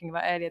were talking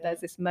about earlier,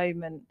 there's this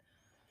moment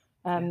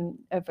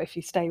of if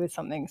you stay with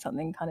something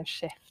kind of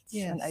shifts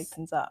and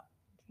opens up.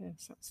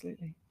 Yes,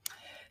 absolutely.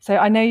 So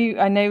I know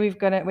we're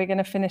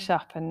gonna finish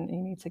up and you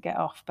need to get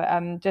off, but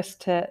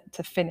just to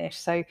finish.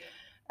 So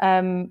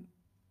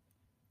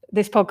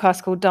this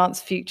podcast called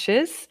Dance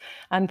Futures,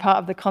 and part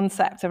of the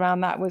concept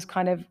around that was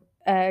kind of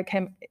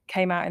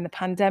came out in the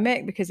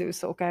pandemic, because it was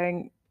sort of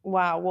going,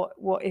 wow,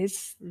 what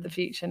is the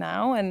future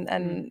now,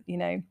 and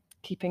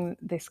keeping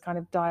this kind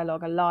of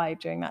dialogue alive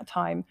during that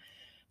time.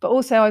 But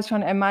also I was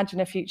trying to imagine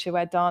a future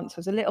where dance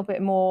was a little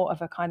bit more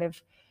of a kind of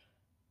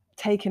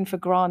taken for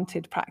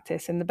granted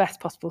practice in the best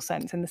possible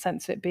sense, in the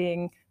sense of it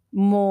being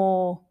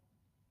more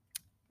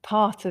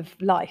part of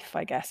life,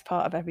 I guess,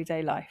 part of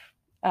everyday life,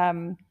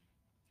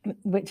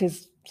 which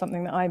is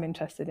something that I'm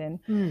interested in.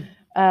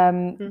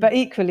 But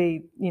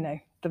equally,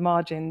 the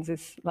margins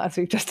is, as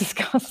we've just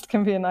discussed,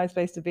 can be a nice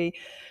place to be.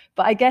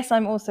 But I guess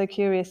I'm also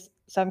curious.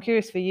 So I'm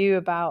curious for you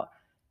about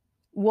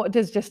what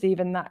does just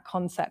even that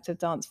concept of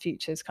Dance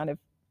Futures kind of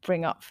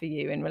bring up for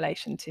you in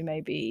relation to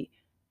maybe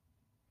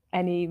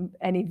any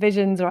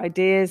visions or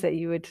ideas that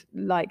you would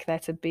like there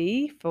to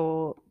be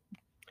for.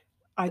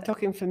 Are you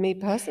talking for me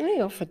personally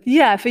or for?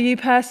 Yeah, for you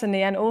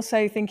personally, and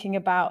also thinking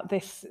about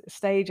this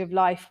stage of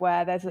life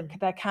where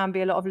there can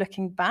be a lot of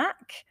looking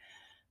back,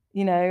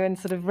 and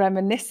sort of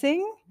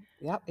reminiscing.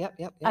 Yep.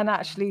 And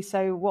actually,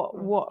 so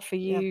what for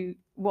you?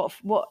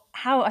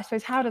 How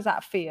does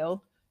that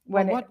feel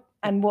when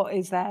and what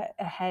is there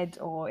ahead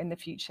or in the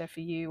future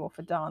for you or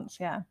for dance?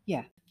 Yeah.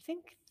 I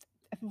think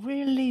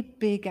really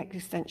big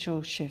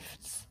existential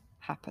shifts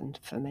happened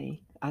for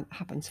me, and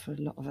happens for a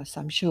lot of us,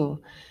 I'm sure.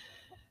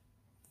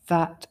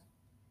 That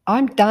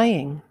I'm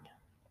dying.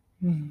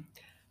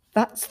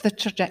 That's the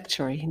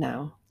trajectory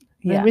now.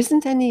 There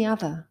isn't any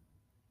other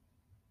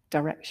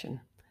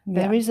direction.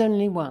 There is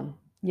only one.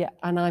 Yeah.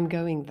 And I'm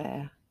going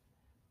there.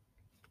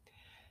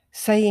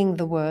 Saying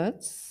the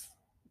words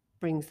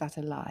brings that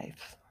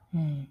alive.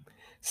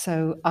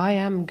 So I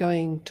am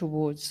going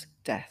towards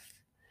death,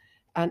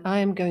 and I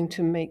am going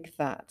to make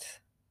that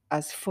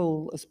as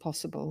full as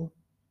possible.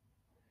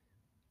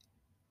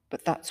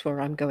 But that's where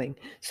I'm going.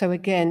 So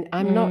again,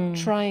 I'm not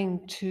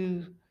trying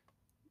to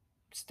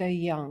stay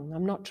young.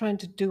 I'm not trying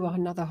to do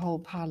another whole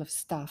pile of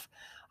stuff.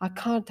 I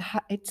can't.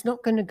 It's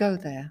not going to go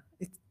there.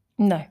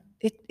 No.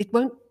 It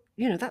won't.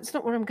 That's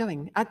not where I'm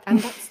going, and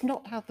that's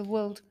not how the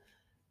world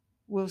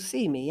will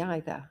see me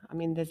either. I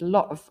mean, there's a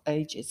lot of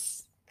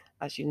ages,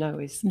 as you know,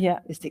 is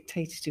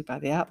dictated to by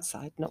the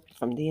outside, not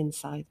from the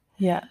inside.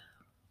 Yeah.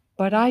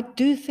 But I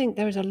do think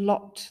there is a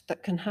lot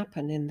that can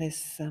happen in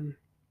this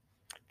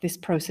this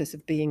process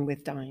of being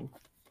with dying.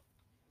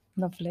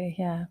 Lovely,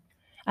 yeah.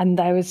 And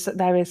there is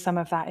some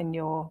of that in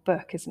your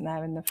book, isn't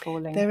there, in the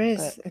Falling? There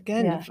is, book?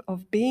 again,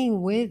 of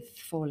being with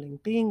falling,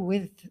 being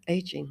with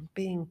aging,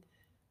 being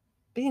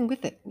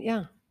with it.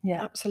 Yeah,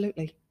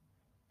 absolutely.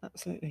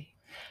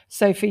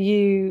 So for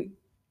you,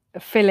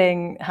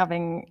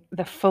 having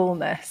the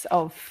fullness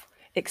of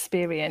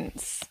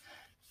experience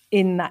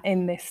in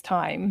this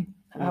time,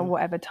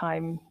 whatever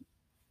time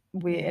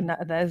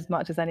as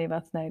much as any of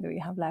us know that we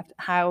have left,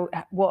 how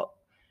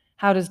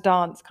does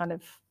dance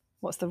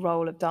what's the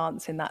role of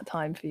dance in that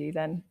time for you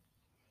then?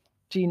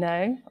 Do you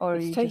know? Or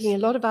it's taking a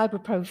lot of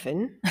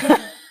ibuprofen.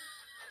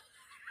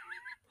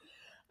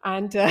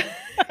 And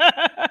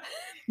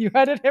you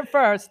heard it here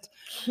first.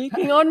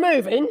 Keeping on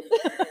moving.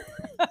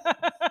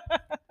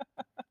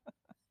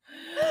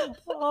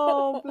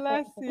 Oh,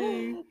 bless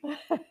you.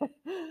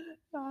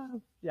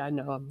 Yeah,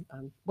 no,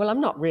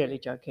 I'm not really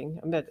joking.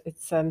 I mean,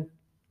 it's I'm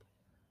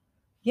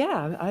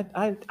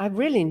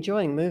really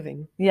enjoying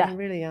moving. Yeah, I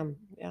really am.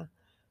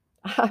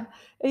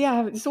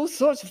 Yeah, it's all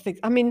sorts of things.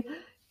 I mean,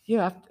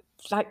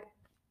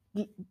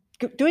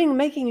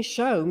 making a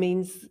show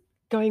means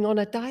going on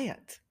a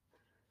diet.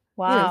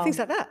 Wow. Things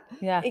like that.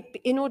 Yeah.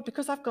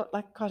 Because I've got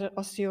quite an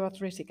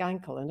osteoarthritic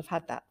ankle, and I've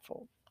had that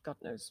for God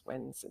knows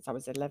when, since I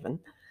was 11.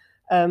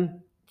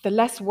 The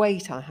less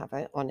weight I have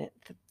on it,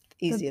 the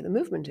easier the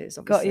movement is,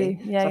 obviously.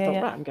 Got you. Yeah, so I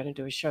thought, right, I'm going to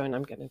do a show and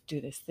I'm going to do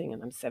this thing,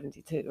 and I'm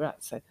 72, right?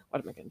 So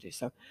what am I going to do?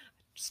 So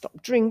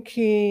stop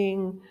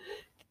drinking,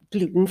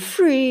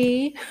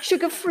 gluten-free,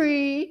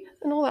 sugar-free,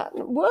 and all that.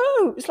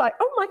 Whoa! It's like,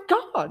 oh my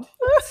God!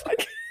 It's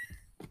like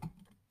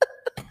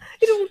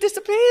it all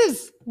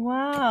disappears.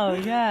 Wow!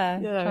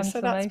 Yeah. So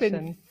that's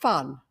been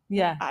fun.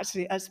 Yeah.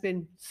 Actually, it's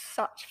been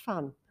such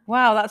fun.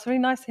 Wow, that's really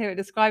nice to hear it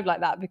described like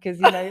that, because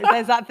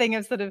there's that thing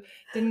of sort of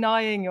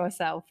denying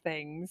yourself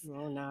things.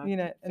 Well, now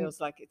it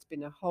feels like it's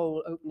been a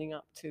whole opening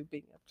up to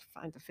being able to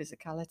find a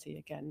physicality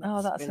again.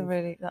 That's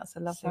a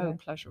lovely so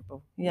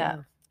pleasurable. Yeah.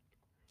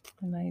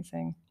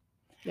 Amazing.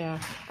 Yeah,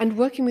 and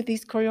working with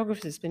these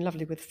choreographers has been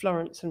lovely, with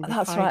Florence and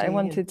that's Heidi, right. I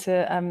wanted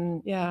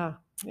to. Yeah.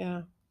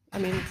 I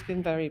mean, it's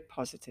been very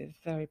positive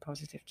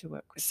to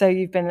work with. So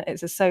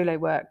it's a solo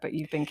work, but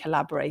you've been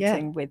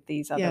collaborating with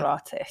these other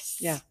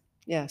artists.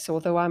 Yeah. So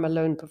although I'm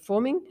alone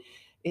performing,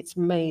 it's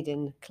made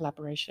in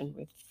collaboration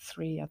with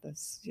 3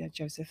 others. Yeah,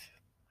 Joseph,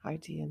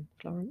 Heidi, and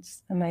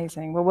Florence.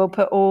 Amazing. Well, we'll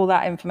put all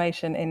that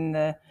information in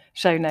the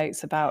show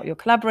notes about your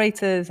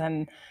collaborators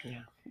and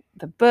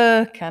the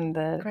book and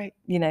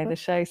the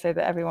show, so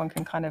that everyone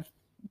can kind of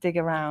dig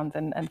around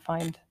and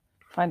find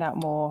out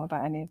more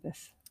about any of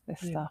this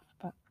stuff.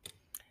 But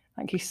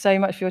thank you so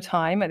much for your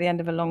time at the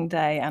end of a long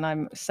day, and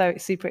I'm so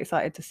super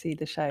excited to see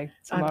the show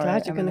tomorrow. I'm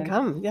glad you're going to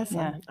come. Yes,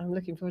 I'm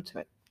looking forward to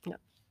it. Yeah.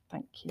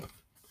 Thank you.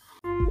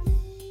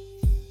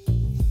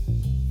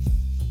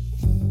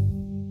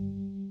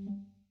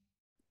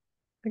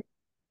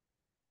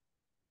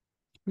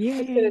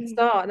 I'm going to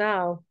start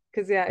now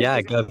because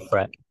go for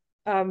it.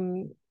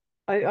 I'm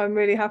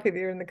really happy that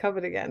you're in the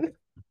cupboard again.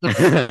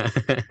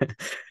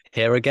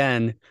 Here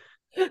again.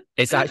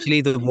 It's actually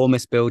the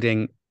warmest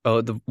building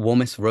Oh, the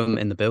warmest room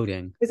in the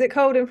building. Is it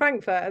cold in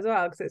Frankfurt as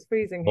well? Because it's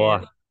freezing here.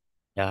 Oh,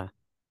 yeah,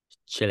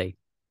 chilly.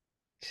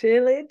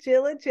 Chilly,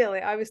 chilly, chilly.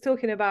 I was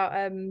talking about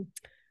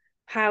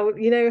how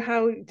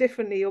how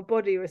differently your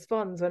body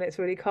responds when it's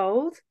really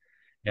cold.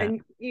 Yeah,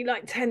 And you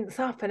like tense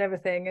up and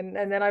everything. And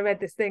then I read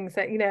this thing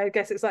saying, I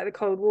guess it's like the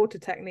cold water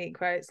technique,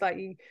 where it's like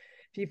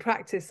if you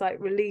practice like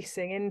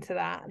releasing into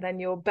that, then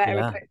you're better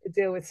yeah, equipped to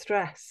deal with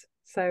stress.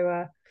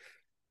 So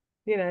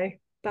yeah,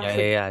 that's yeah,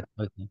 yeah.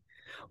 Totally.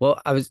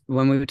 Well,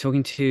 when we were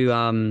talking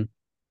to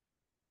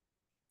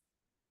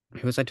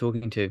who was I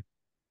talking to?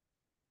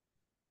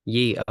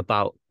 Yi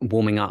about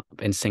warming up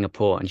in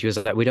Singapore, and she was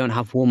like, "We don't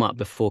have warm up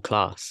before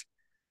class.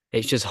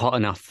 It's just hot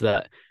enough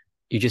that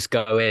you just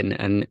go in,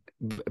 and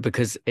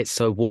because it's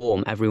so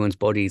warm, everyone's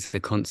bodies are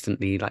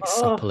constantly like oh,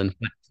 supple and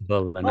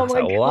flexible." And I oh was my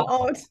like, "Wow."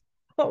 God.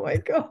 Oh my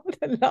God.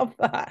 I love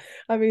that.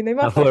 I mean, they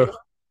must We're-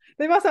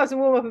 have to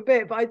warm up a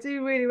bit, but I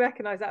do really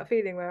recognize that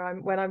feeling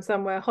when I'm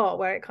somewhere hot,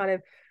 where it kind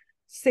of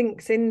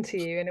sinks into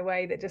you in a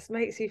way that just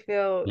makes you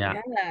feel,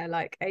 Yeah,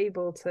 like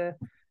able to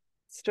I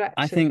stretch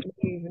and think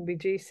move and be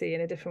juicy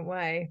in a different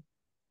way.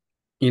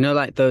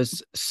 like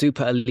those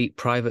super elite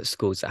private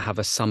schools that have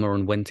a summer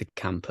and winter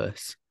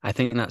campus. I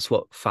think that's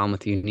what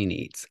Falmouth Uni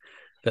needs.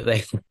 That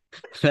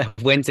their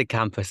winter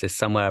campus is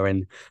somewhere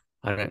in,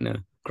 I don't know,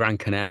 Gran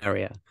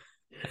Canaria.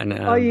 And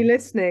Are you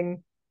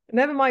listening?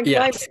 Never mind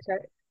climate yes.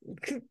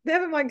 change.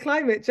 Never mind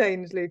climate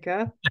change,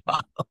 Luca.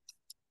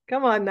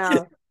 Come on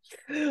now.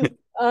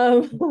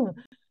 Um,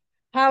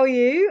 how are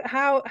you?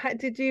 How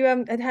did you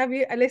have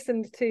you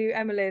listened to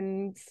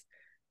Emmeline's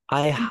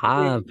I interview?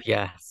 have,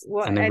 yes,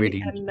 What and I and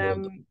really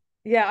enjoyed it.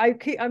 yeah,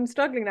 I'm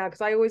struggling now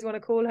because I always want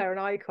to call her an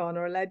icon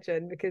or a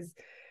legend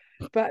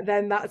but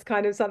then that's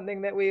kind of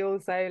something that we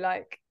also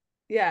like,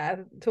 yeah,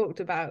 talked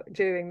about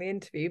during the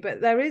interview.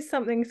 But there is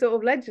something sort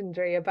of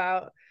legendary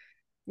about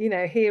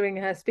hearing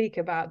her speak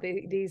about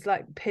these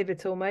like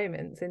pivotal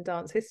moments in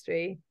dance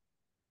history.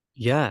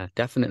 Yeah,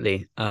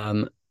 definitely.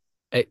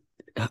 It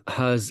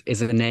hers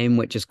is a name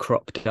which is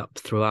cropped up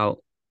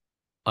throughout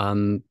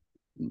um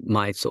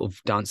my sort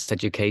of dance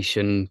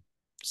education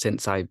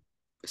since I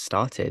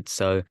started.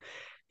 So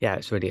yeah,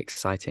 it's really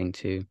exciting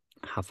to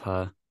have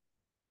her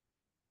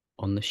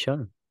on the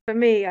show. For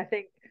me, I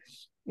think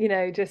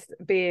just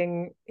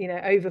being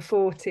over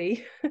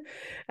 40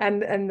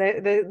 and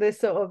the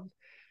sort of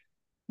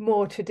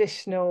more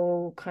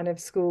traditional kind of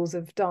schools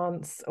of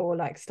dance or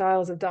like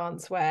styles of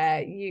dance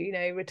where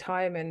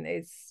retirement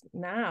is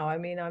now. I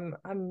mean,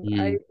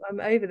 Mm, I'm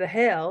over the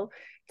hill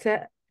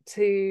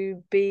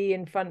to be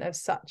in front of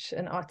such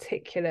an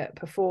articulate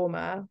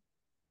performer,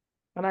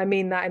 and I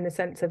mean that in the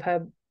sense of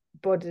her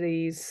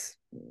body's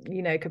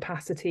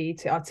capacity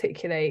to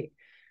articulate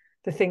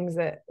the things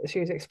that she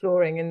was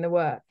exploring in the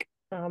work.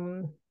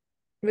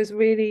 Was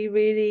really,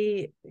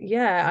 really,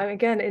 yeah. I mean,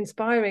 again,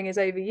 inspiring is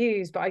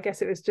overused, but I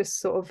guess it was just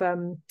sort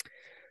of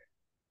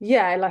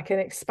yeah, like an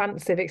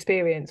expansive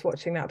experience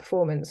watching that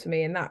performance for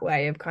me in that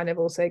way of kind of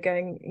also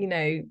going,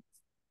 a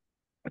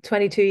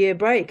 22-year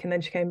break, and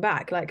then she came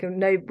back. Like,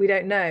 no, we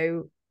don't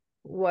know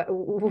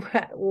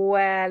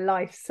where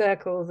life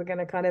circles are going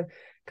to kind of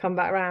come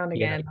back around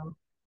yeah. again.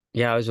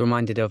 Yeah, I was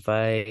reminded of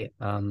an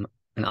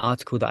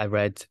article that I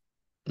read,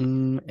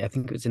 I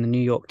think it was in the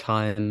New York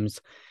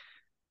Times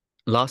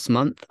last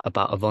month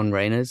about Yvonne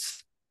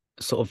Rayner's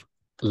sort of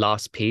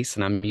last piece,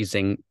 and I'm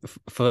using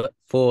for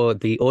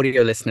the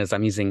audio listeners,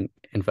 I'm using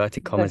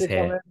inverted commas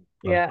here.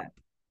 Yeah.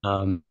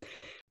 Um,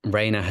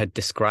 Rayner had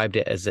described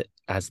it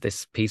as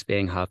this piece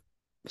being her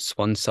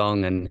swan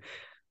song, and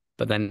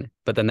but then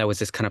there was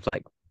this kind of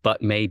like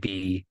but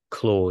maybe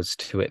clause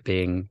to it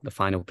being the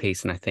final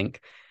piece, and I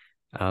think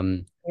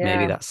maybe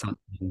Yeah. that's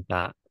something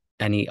that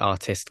any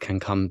artist can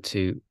come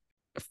to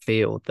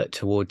feel, that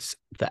towards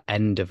the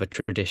end of a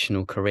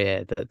traditional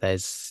career that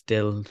there's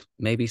still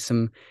maybe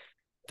some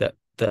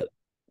that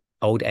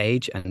old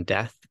age and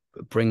death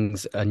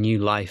brings a new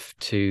life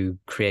to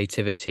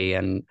creativity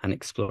and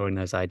exploring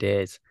those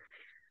ideas.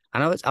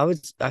 And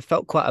I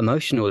felt quite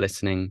emotional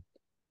listening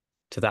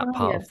to that Oh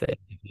part yeah. of the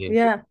interview.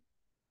 Yeah.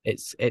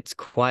 It's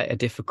quite a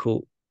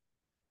difficult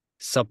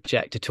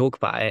subject to talk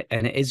about it,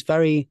 and it is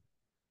very,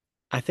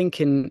 I think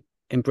in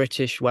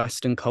British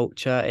Western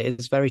culture, it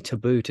is very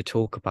taboo to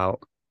talk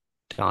about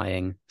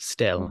dying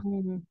still.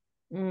 Mm.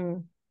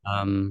 Mm.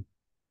 Um,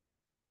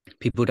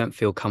 People don't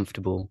feel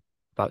comfortable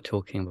about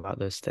talking about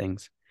those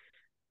things.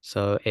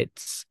 So I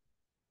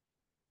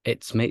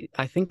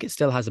think it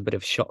still has a bit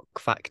of shock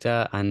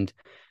factor,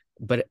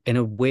 but in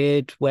a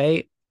weird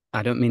way,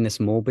 I don't mean this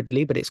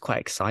morbidly, but it's quite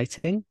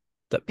exciting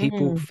that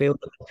people Mm. feel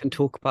that they can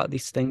talk about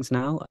these things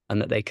now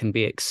and that they can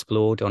be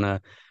explored on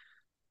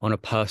a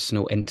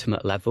personal,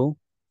 intimate level.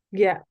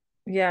 Yeah.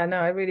 Yeah, no,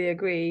 I really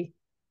agree.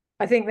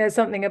 I think there's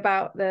something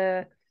about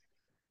the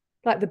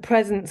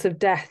presence of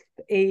death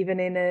even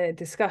in a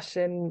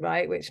discussion,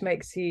 right, which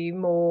makes you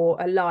more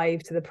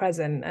alive to the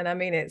present. And I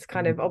mean, it's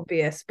kind of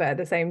obvious, but at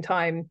the same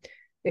time,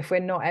 if we're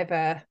not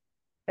ever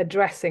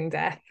addressing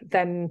death,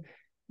 then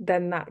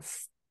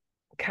that's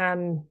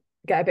can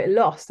get a bit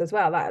lost as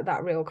well.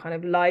 That real kind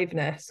of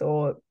liveness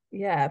or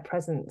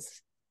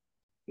presence.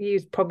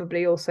 Is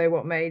probably also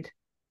what made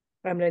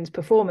Emily's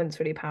performance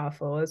really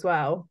powerful as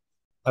well.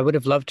 I would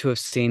have loved to have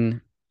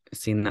seen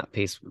that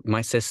piece.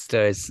 My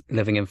sister is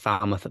living in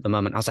Falmouth at the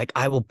moment. I was like,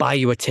 I will buy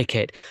you a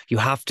ticket. You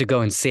have to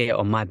go and see it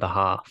on my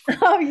behalf.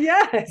 Oh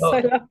yes.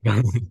 Oh.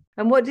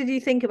 And what did you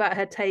think about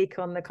her take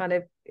on the kind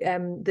of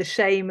the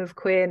shame of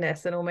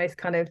queerness and almost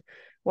kind of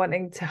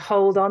wanting to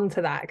hold on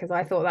to that? Because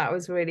I thought that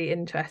was really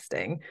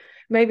interesting.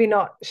 Maybe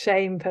not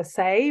shame per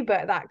se,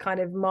 but that kind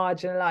of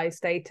marginalized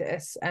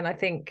status. And I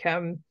think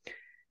I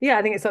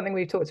think it's something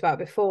we've talked about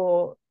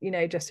before,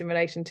 just in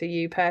relation to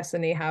you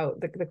personally, how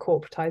the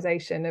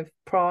corporatization of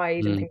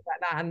pride and things like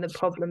that and the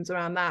problems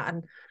around that.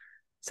 And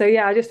so,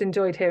 I just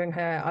enjoyed hearing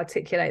her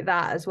articulate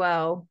that as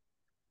well.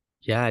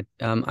 Yeah,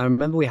 I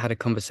remember we had a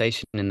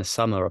conversation in the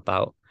summer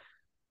about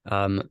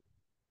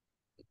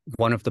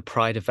one of the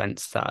Pride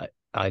events that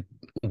I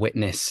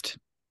witnessed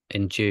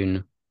in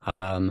June.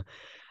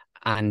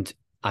 And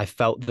I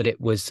felt that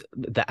it was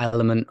the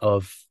element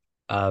of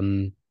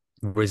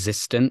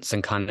resistance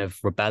and kind of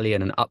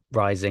rebellion and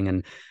uprising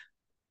and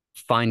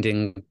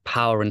finding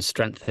power and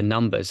strength in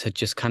numbers had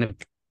just kind of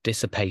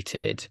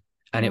dissipated.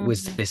 And it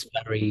was this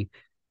very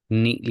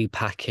neatly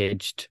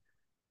packaged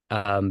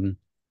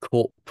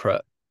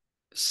corporate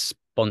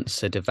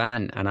sponsored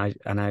event. And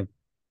I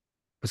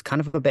was kind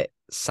of a bit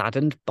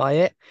saddened by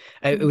it.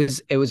 It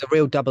was a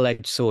real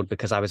double-edged sword,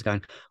 because I was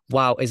going,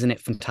 wow, isn't it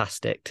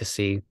fantastic to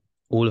see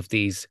all of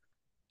these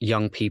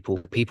young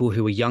people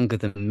who were younger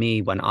than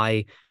me when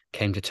I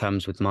came to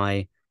terms with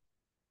my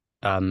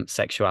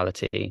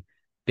sexuality,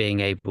 being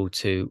able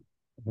to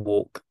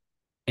walk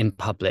in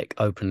public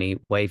openly,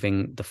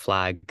 waving the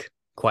flag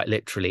quite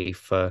literally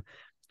for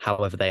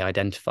however they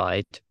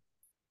identified.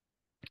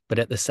 But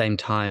at the same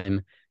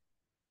time,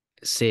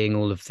 seeing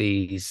all of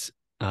these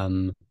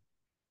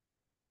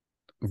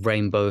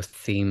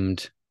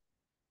rainbow-themed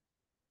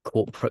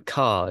corporate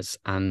cars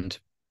and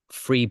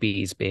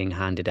freebies being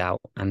handed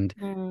out, and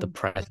the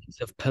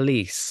presence of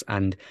police,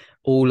 and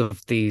all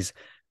of these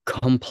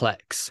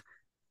complex,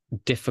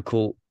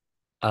 difficult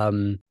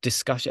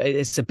discussion.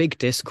 It's a big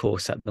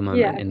discourse at the moment.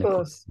 Yeah, of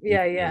course.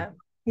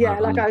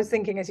 Like I was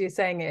thinking as you're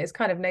saying it's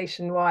kind of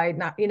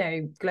nationwide,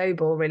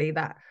 global, really,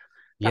 that's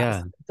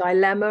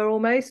dilemma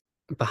almost.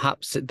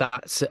 Perhaps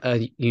that's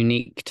a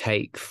unique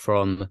take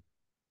from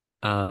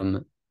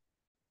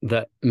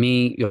that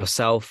me,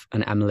 yourself,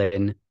 and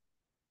Emlyn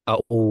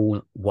are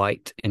all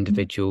white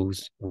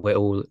individuals. We're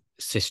all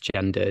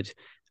cisgendered.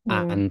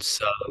 And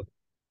so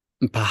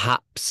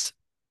perhaps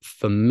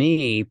for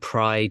me,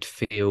 Pride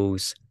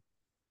feels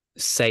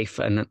safe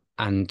and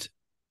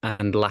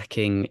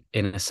lacking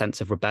in a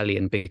sense of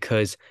rebellion,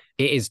 because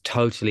it is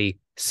totally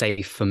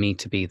safe for me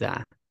to be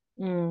there.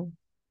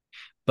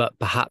 But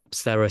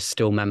perhaps there are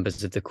still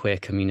members of the queer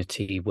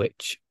community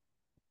which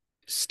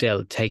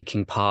still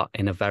taking part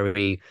in a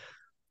very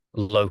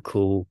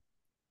local,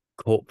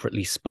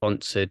 corporately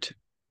sponsored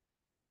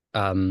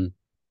pride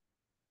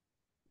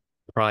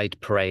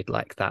parade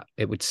like that.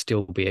 It would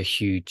still be a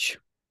huge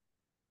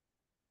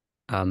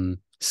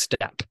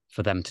step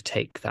for them to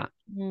take that.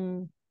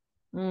 I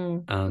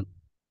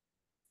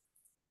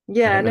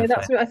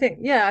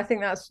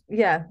think that's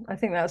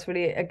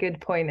really a good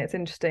point. It's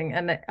interesting.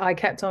 And I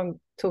kept on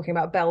talking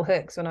about bell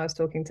hooks when I was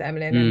talking to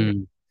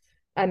Emily,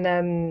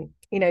 and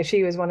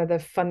she was one of the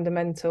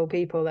fundamental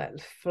people that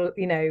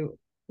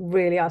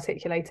really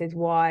articulated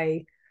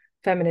why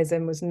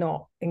feminism was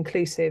not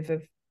inclusive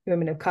of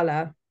women of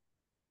color.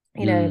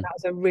 That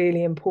was a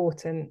really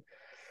important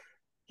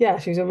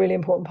she was a really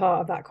important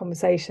part of that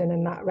conversation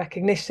and that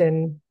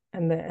recognition,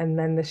 and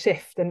then the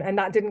shift, and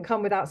that didn't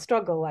come without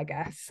struggle, I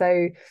guess.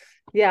 So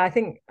I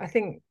think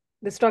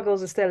the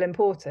struggles are still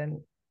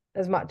important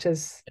as much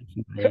as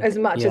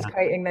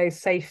creating those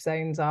safe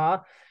zones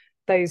are.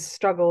 Those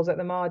struggles at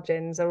the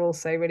margins are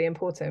also really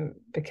important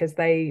because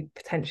they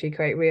potentially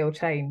create real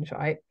change,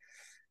 right?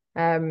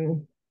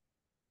 And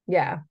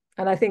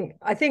I think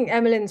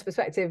Emily's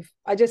perspective,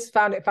 I just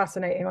found it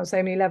fascinating on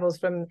so many levels,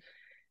 from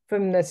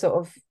the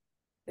sort of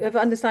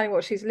understanding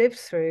what she's lived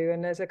through,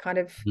 and as a kind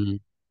of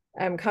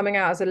coming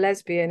out as a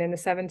lesbian in the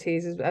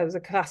 70s as a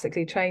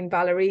classically trained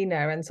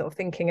ballerina, and sort of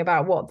thinking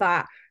about what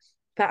that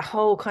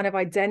whole kind of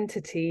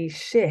identity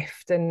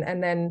shift,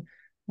 and then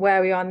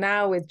where we are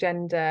now with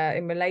gender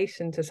in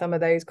relation to some of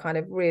those kind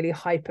of really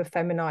hyper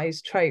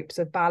feminized tropes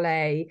of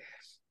ballet,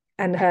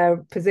 and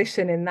her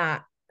position in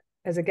that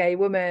as a gay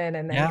woman,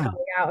 and then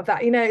coming out of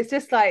that. It's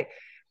just like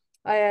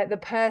the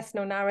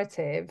personal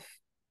narrative,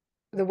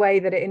 the way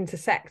that it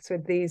intersects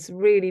with these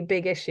really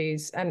big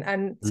issues,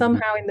 and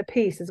somehow in the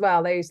piece as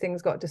well, those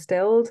things got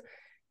distilled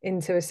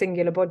into a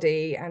singular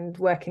body, and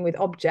working with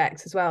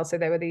objects as well. So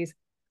there was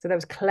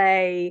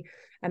clay,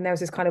 and there was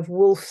this kind of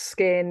wolf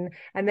skin,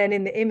 and then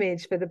in the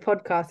image for the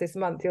podcast this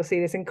month, you'll see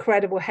this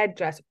incredible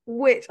headdress,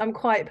 which I'm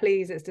quite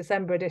pleased it's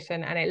December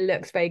edition and it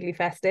looks vaguely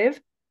festive.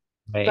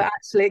 Right. But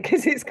actually,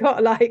 because it's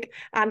got like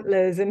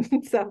antlers and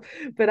stuff,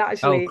 but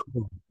actually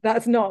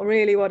that's not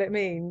really what it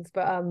means,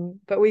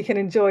 but we can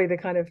enjoy the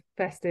kind of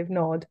festive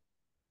nod.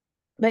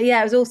 But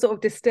yeah, it was all sort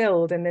of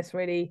distilled in this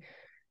really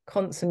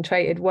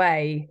concentrated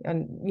way,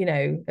 and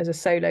as a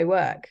solo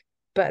work,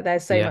 but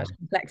there's so much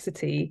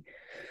complexity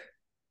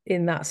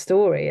in that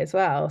story as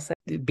well. So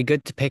it'd be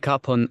good to pick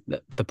up on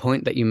the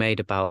point that you made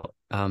about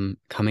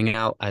coming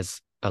out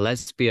as a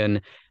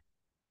lesbian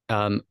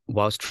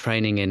whilst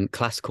training in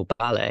classical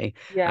ballet.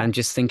 yeah, And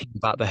just thinking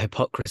about the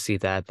hypocrisy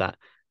there, that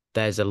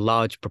there's a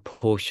large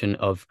proportion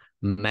of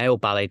male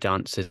ballet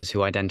dancers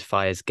who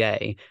identify as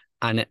gay,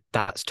 and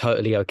that's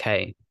totally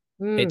okay.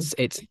 It's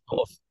sort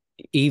of,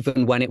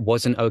 even when it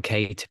wasn't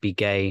okay to be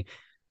gay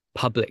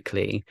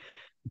publicly,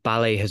 the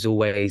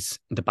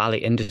ballet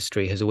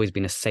industry has always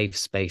been a safe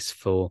space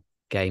for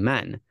gay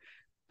men.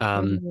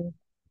 And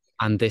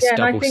this and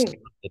I double think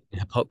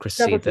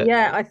hypocrisy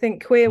that I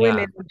think queer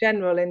women in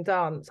general in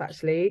dance,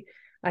 actually,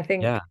 I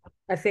think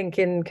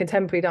in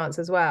contemporary dance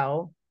as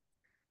well.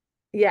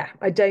 Yeah,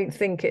 I don't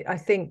think it. I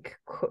think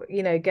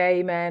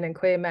gay men and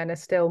queer men are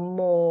still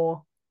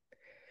more.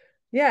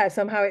 Yeah,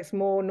 somehow it's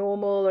more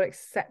normal or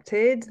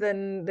accepted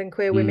than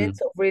queer women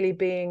sort of really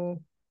being,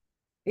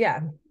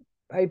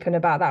 open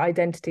about that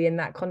identity in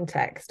that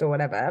context or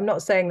whatever. I'm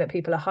not saying that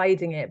people are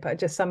hiding it, but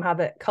just somehow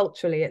that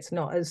culturally it's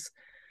not as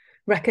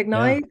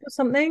recognized or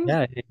something.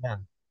 Yeah.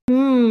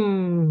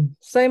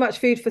 So much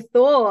food for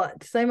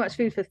thought. So much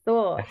food for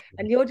thought.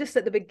 And you're just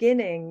at the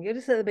beginning. You're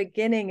just at the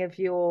beginning of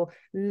your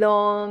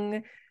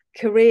long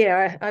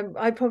career.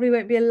 I probably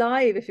won't be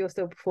alive if you're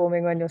still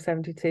performing when you're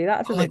 72.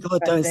 That's oh my God,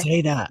 depressing. don't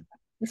say that.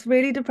 It's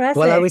really depressing.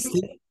 Well,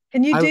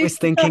 Can you do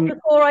stuff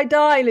before I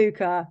die,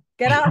 Luca?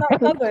 Get out of that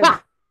cupboard.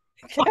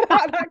 Get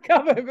out of that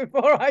cupboard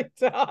before I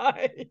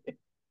die.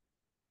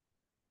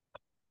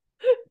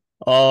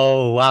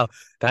 Oh wow,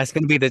 that's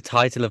going to be the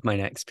title of my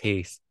next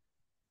piece.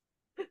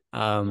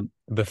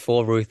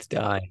 Before Ruth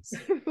dies.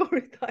 Before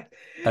Ruth dies.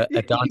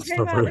 A dance you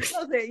for came out Ruth. of the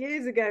closet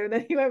years ago, and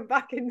then you went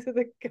back into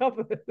the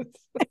cupboard.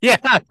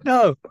 Yeah,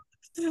 no.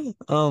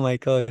 Oh my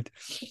God.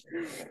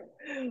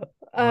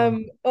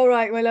 All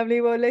right, my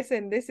lovely. Well,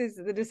 listen, this is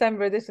the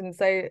December edition,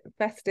 so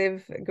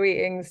festive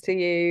greetings to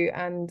you,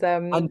 and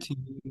to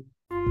you.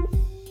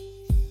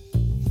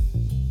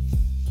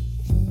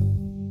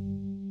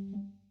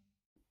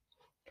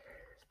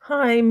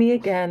 Hi, me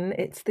again.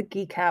 It's the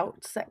Geek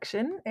Out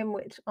section, in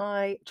which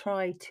I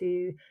try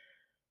to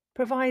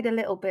provide a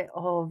little bit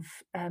of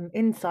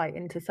insight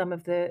into some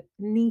of the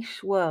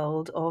niche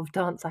world of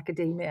dance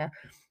academia,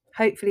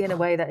 hopefully in a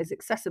way that is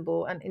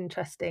accessible and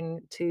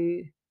interesting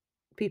to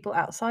people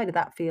outside of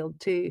that field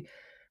too,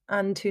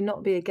 and to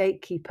not be a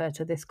gatekeeper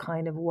to this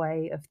kind of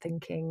way of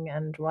thinking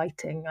and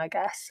writing, I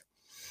guess.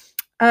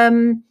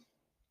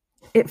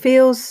 It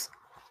feels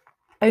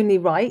only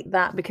right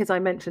that, because I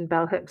mentioned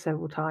Bell Hooks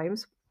several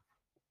times,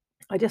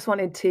 I just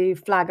wanted to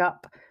flag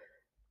up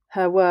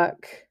her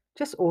work,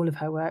 just all of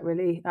her work,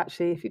 really.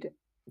 Actually, if you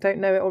don't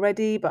know it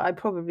already, but I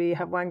probably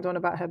have wanged on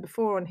about her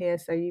before on here,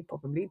 so you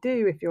probably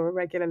do if you're a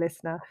regular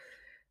listener.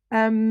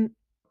 One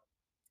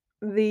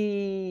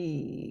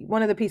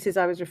of the pieces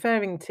I was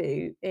referring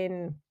to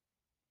in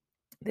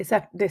this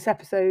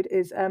episode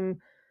is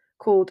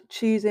called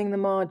 "Choosing the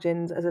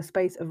Margins as a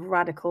Space of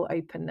Radical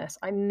Openness."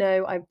 I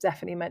know I've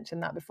definitely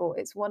mentioned that before.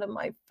 It's one of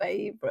my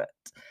favorite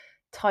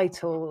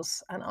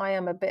titles, and I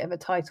am a bit of a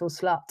title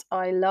slut.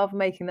 I love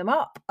making them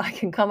up. I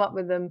can come up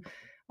with them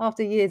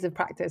after years of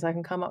practice. I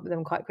can come up with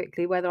them quite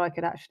quickly. Whether I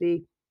could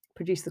actually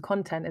produce the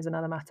content is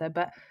another matter,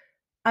 but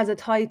as a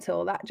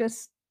title, that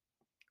just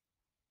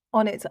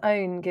on its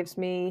own gives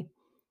me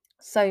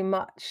so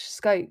much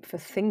scope for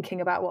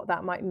thinking about what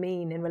that might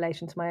mean in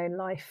relation to my own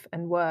life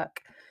and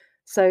work.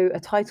 So a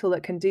title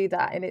that can do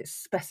that in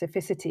its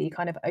specificity,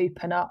 kind of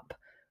open up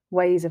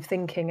ways of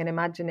thinking and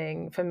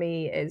imagining, for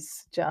me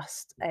is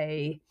just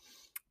a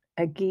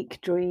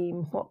geek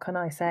dream. What can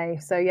I say?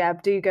 So yeah,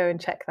 do go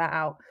and check that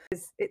out.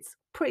 It's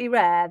pretty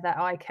rare that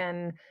I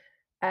can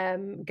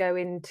go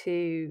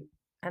into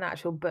an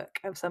actual book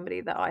of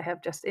somebody that I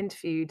have just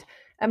interviewed.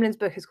 Emily's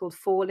book is called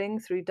Falling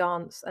Through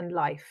Dance and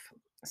Life.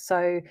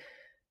 So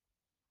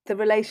the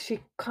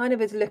relationship kind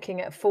of is looking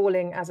at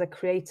falling as a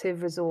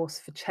creative resource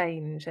for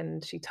change,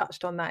 and she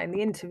touched on that in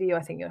the interview.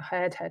 I think you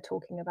heard her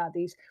talking about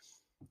these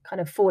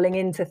kind of falling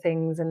into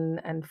things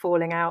and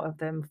falling out of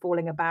them,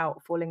 falling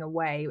about, falling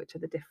away, which are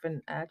the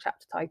different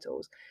chapter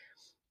titles.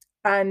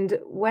 And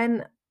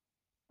when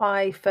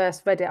I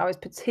first read it, I was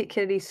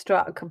particularly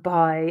struck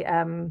by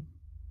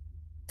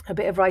a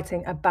bit of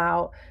writing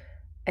about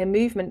a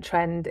movement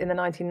trend in the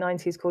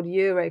 1990s called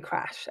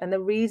Eurocrash. And the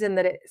reason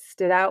that it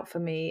stood out for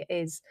me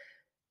is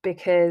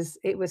because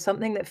it was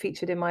something that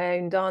featured in my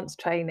own dance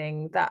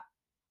training that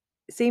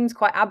seems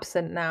quite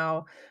absent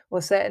now,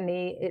 or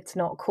certainly it's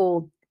not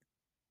called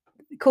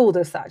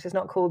as such. It's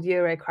not called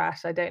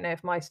Eurocrash. I don't know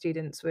if my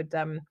students would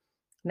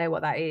know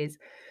what that is.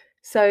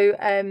 So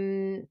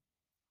and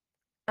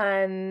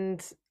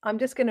I'm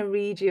just going to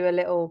read you a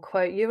little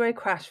quote.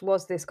 Eurocrash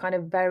was this kind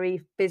of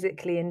very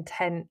physically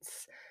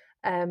intense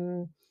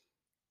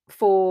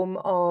form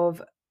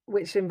of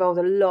which involved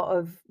a lot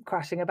of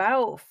crashing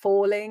about,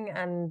 falling,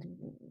 and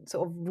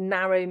sort of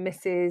narrow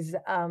misses,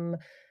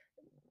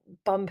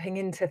 bumping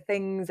into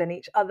things and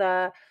each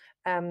other,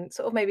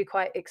 sort of maybe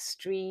quite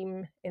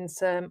extreme in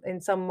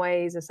some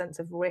ways, a sense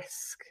of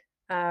risk.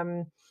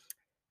 And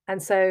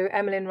so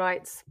Emmeline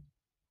writes,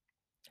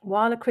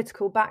 while a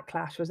critical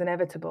backlash was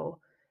inevitable,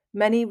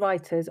 many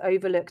writers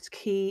overlooked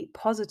key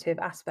positive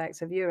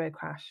aspects of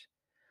Eurocrash.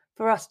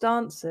 For us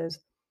dancers,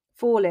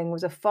 falling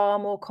was a far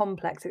more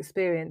complex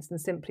experience than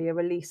simply a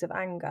release of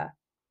anger.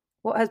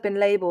 What has been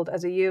labelled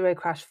as a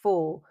Eurocrash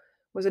fall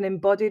was an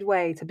embodied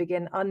way to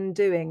begin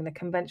undoing the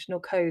conventional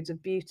codes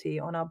of beauty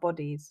on our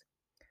bodies.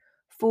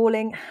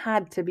 Falling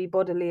had to be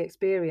bodily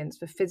experienced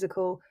for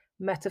physical,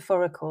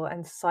 metaphorical,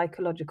 and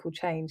psychological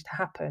change to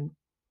happen.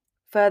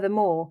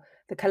 Furthermore,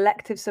 the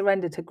collective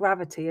surrender to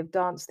gravity of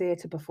dance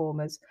theatre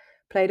performers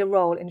played a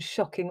role in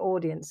shocking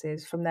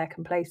audiences from their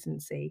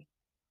complacency.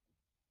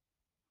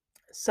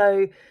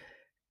 So,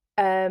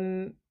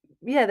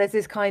 there's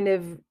this kind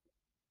of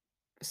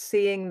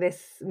seeing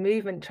this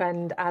movement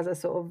trend as a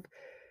sort of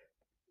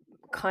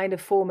kind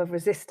of form of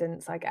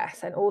resistance, I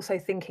guess, and also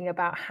thinking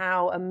about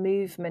how a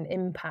movement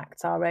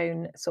impacts our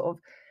own sort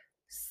of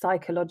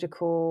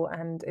psychological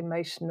and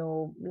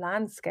emotional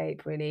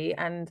landscape, really.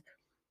 And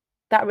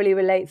that really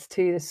relates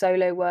to the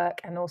solo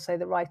work and also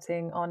the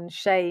writing on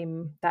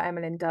shame that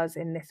Emmeline does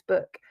in this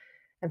book,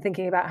 and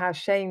thinking about how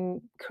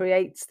shame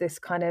creates this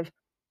kind of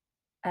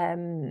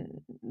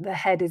the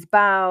head is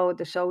bowed,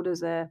 the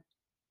shoulders are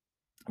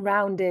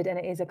rounded, and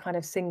it is a kind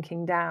of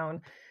sinking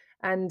down.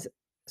 And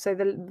so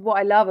what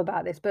I love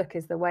about this book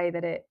is the way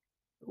that it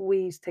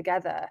weaves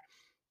together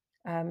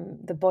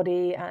the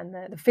body and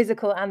the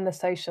physical and the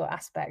social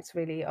aspects,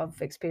 really,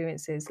 of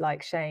experiences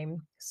like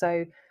shame.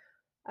 So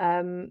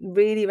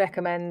really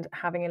recommend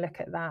having a look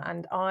at that.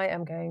 And I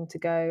am going to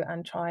go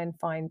and try and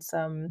find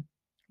some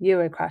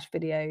Eurocrash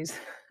videos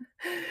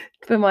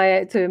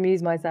to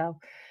amuse myself.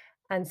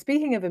 And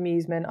speaking of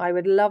amusement, I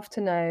would love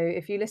to know,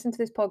 if you listen to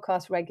this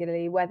podcast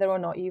regularly, whether or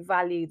not you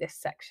value this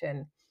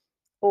section,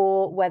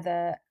 or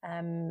whether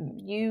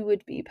you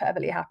would be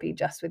perfectly happy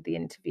just with the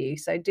interview.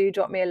 So do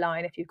drop me a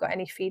line if you've got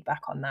any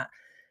feedback on that.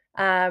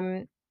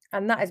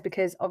 And that is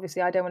because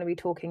obviously I don't want to be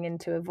talking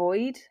into a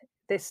void.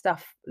 This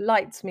stuff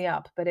lights me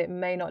up, but it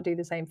may not do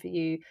the same for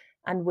you.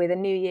 And with a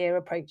new year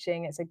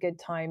approaching, it's a good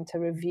time to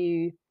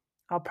review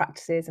our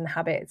practices and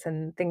habits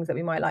and things that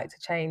we might like to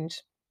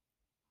change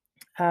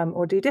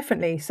or do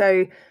differently.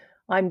 So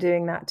I'm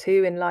doing that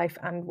too in life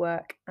and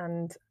work,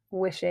 and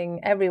wishing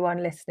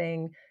everyone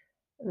listening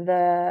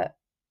the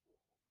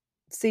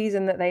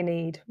season that they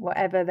need,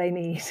 whatever they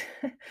need.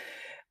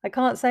 I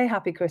can't say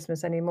Happy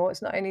Christmas anymore.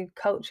 It's not only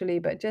culturally,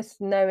 but just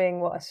knowing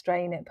what a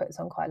strain it puts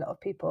on quite a lot of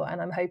people.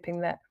 And I'm hoping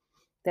that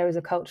there is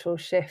a cultural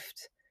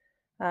shift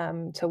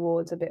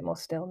towards a bit more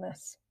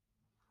stillness.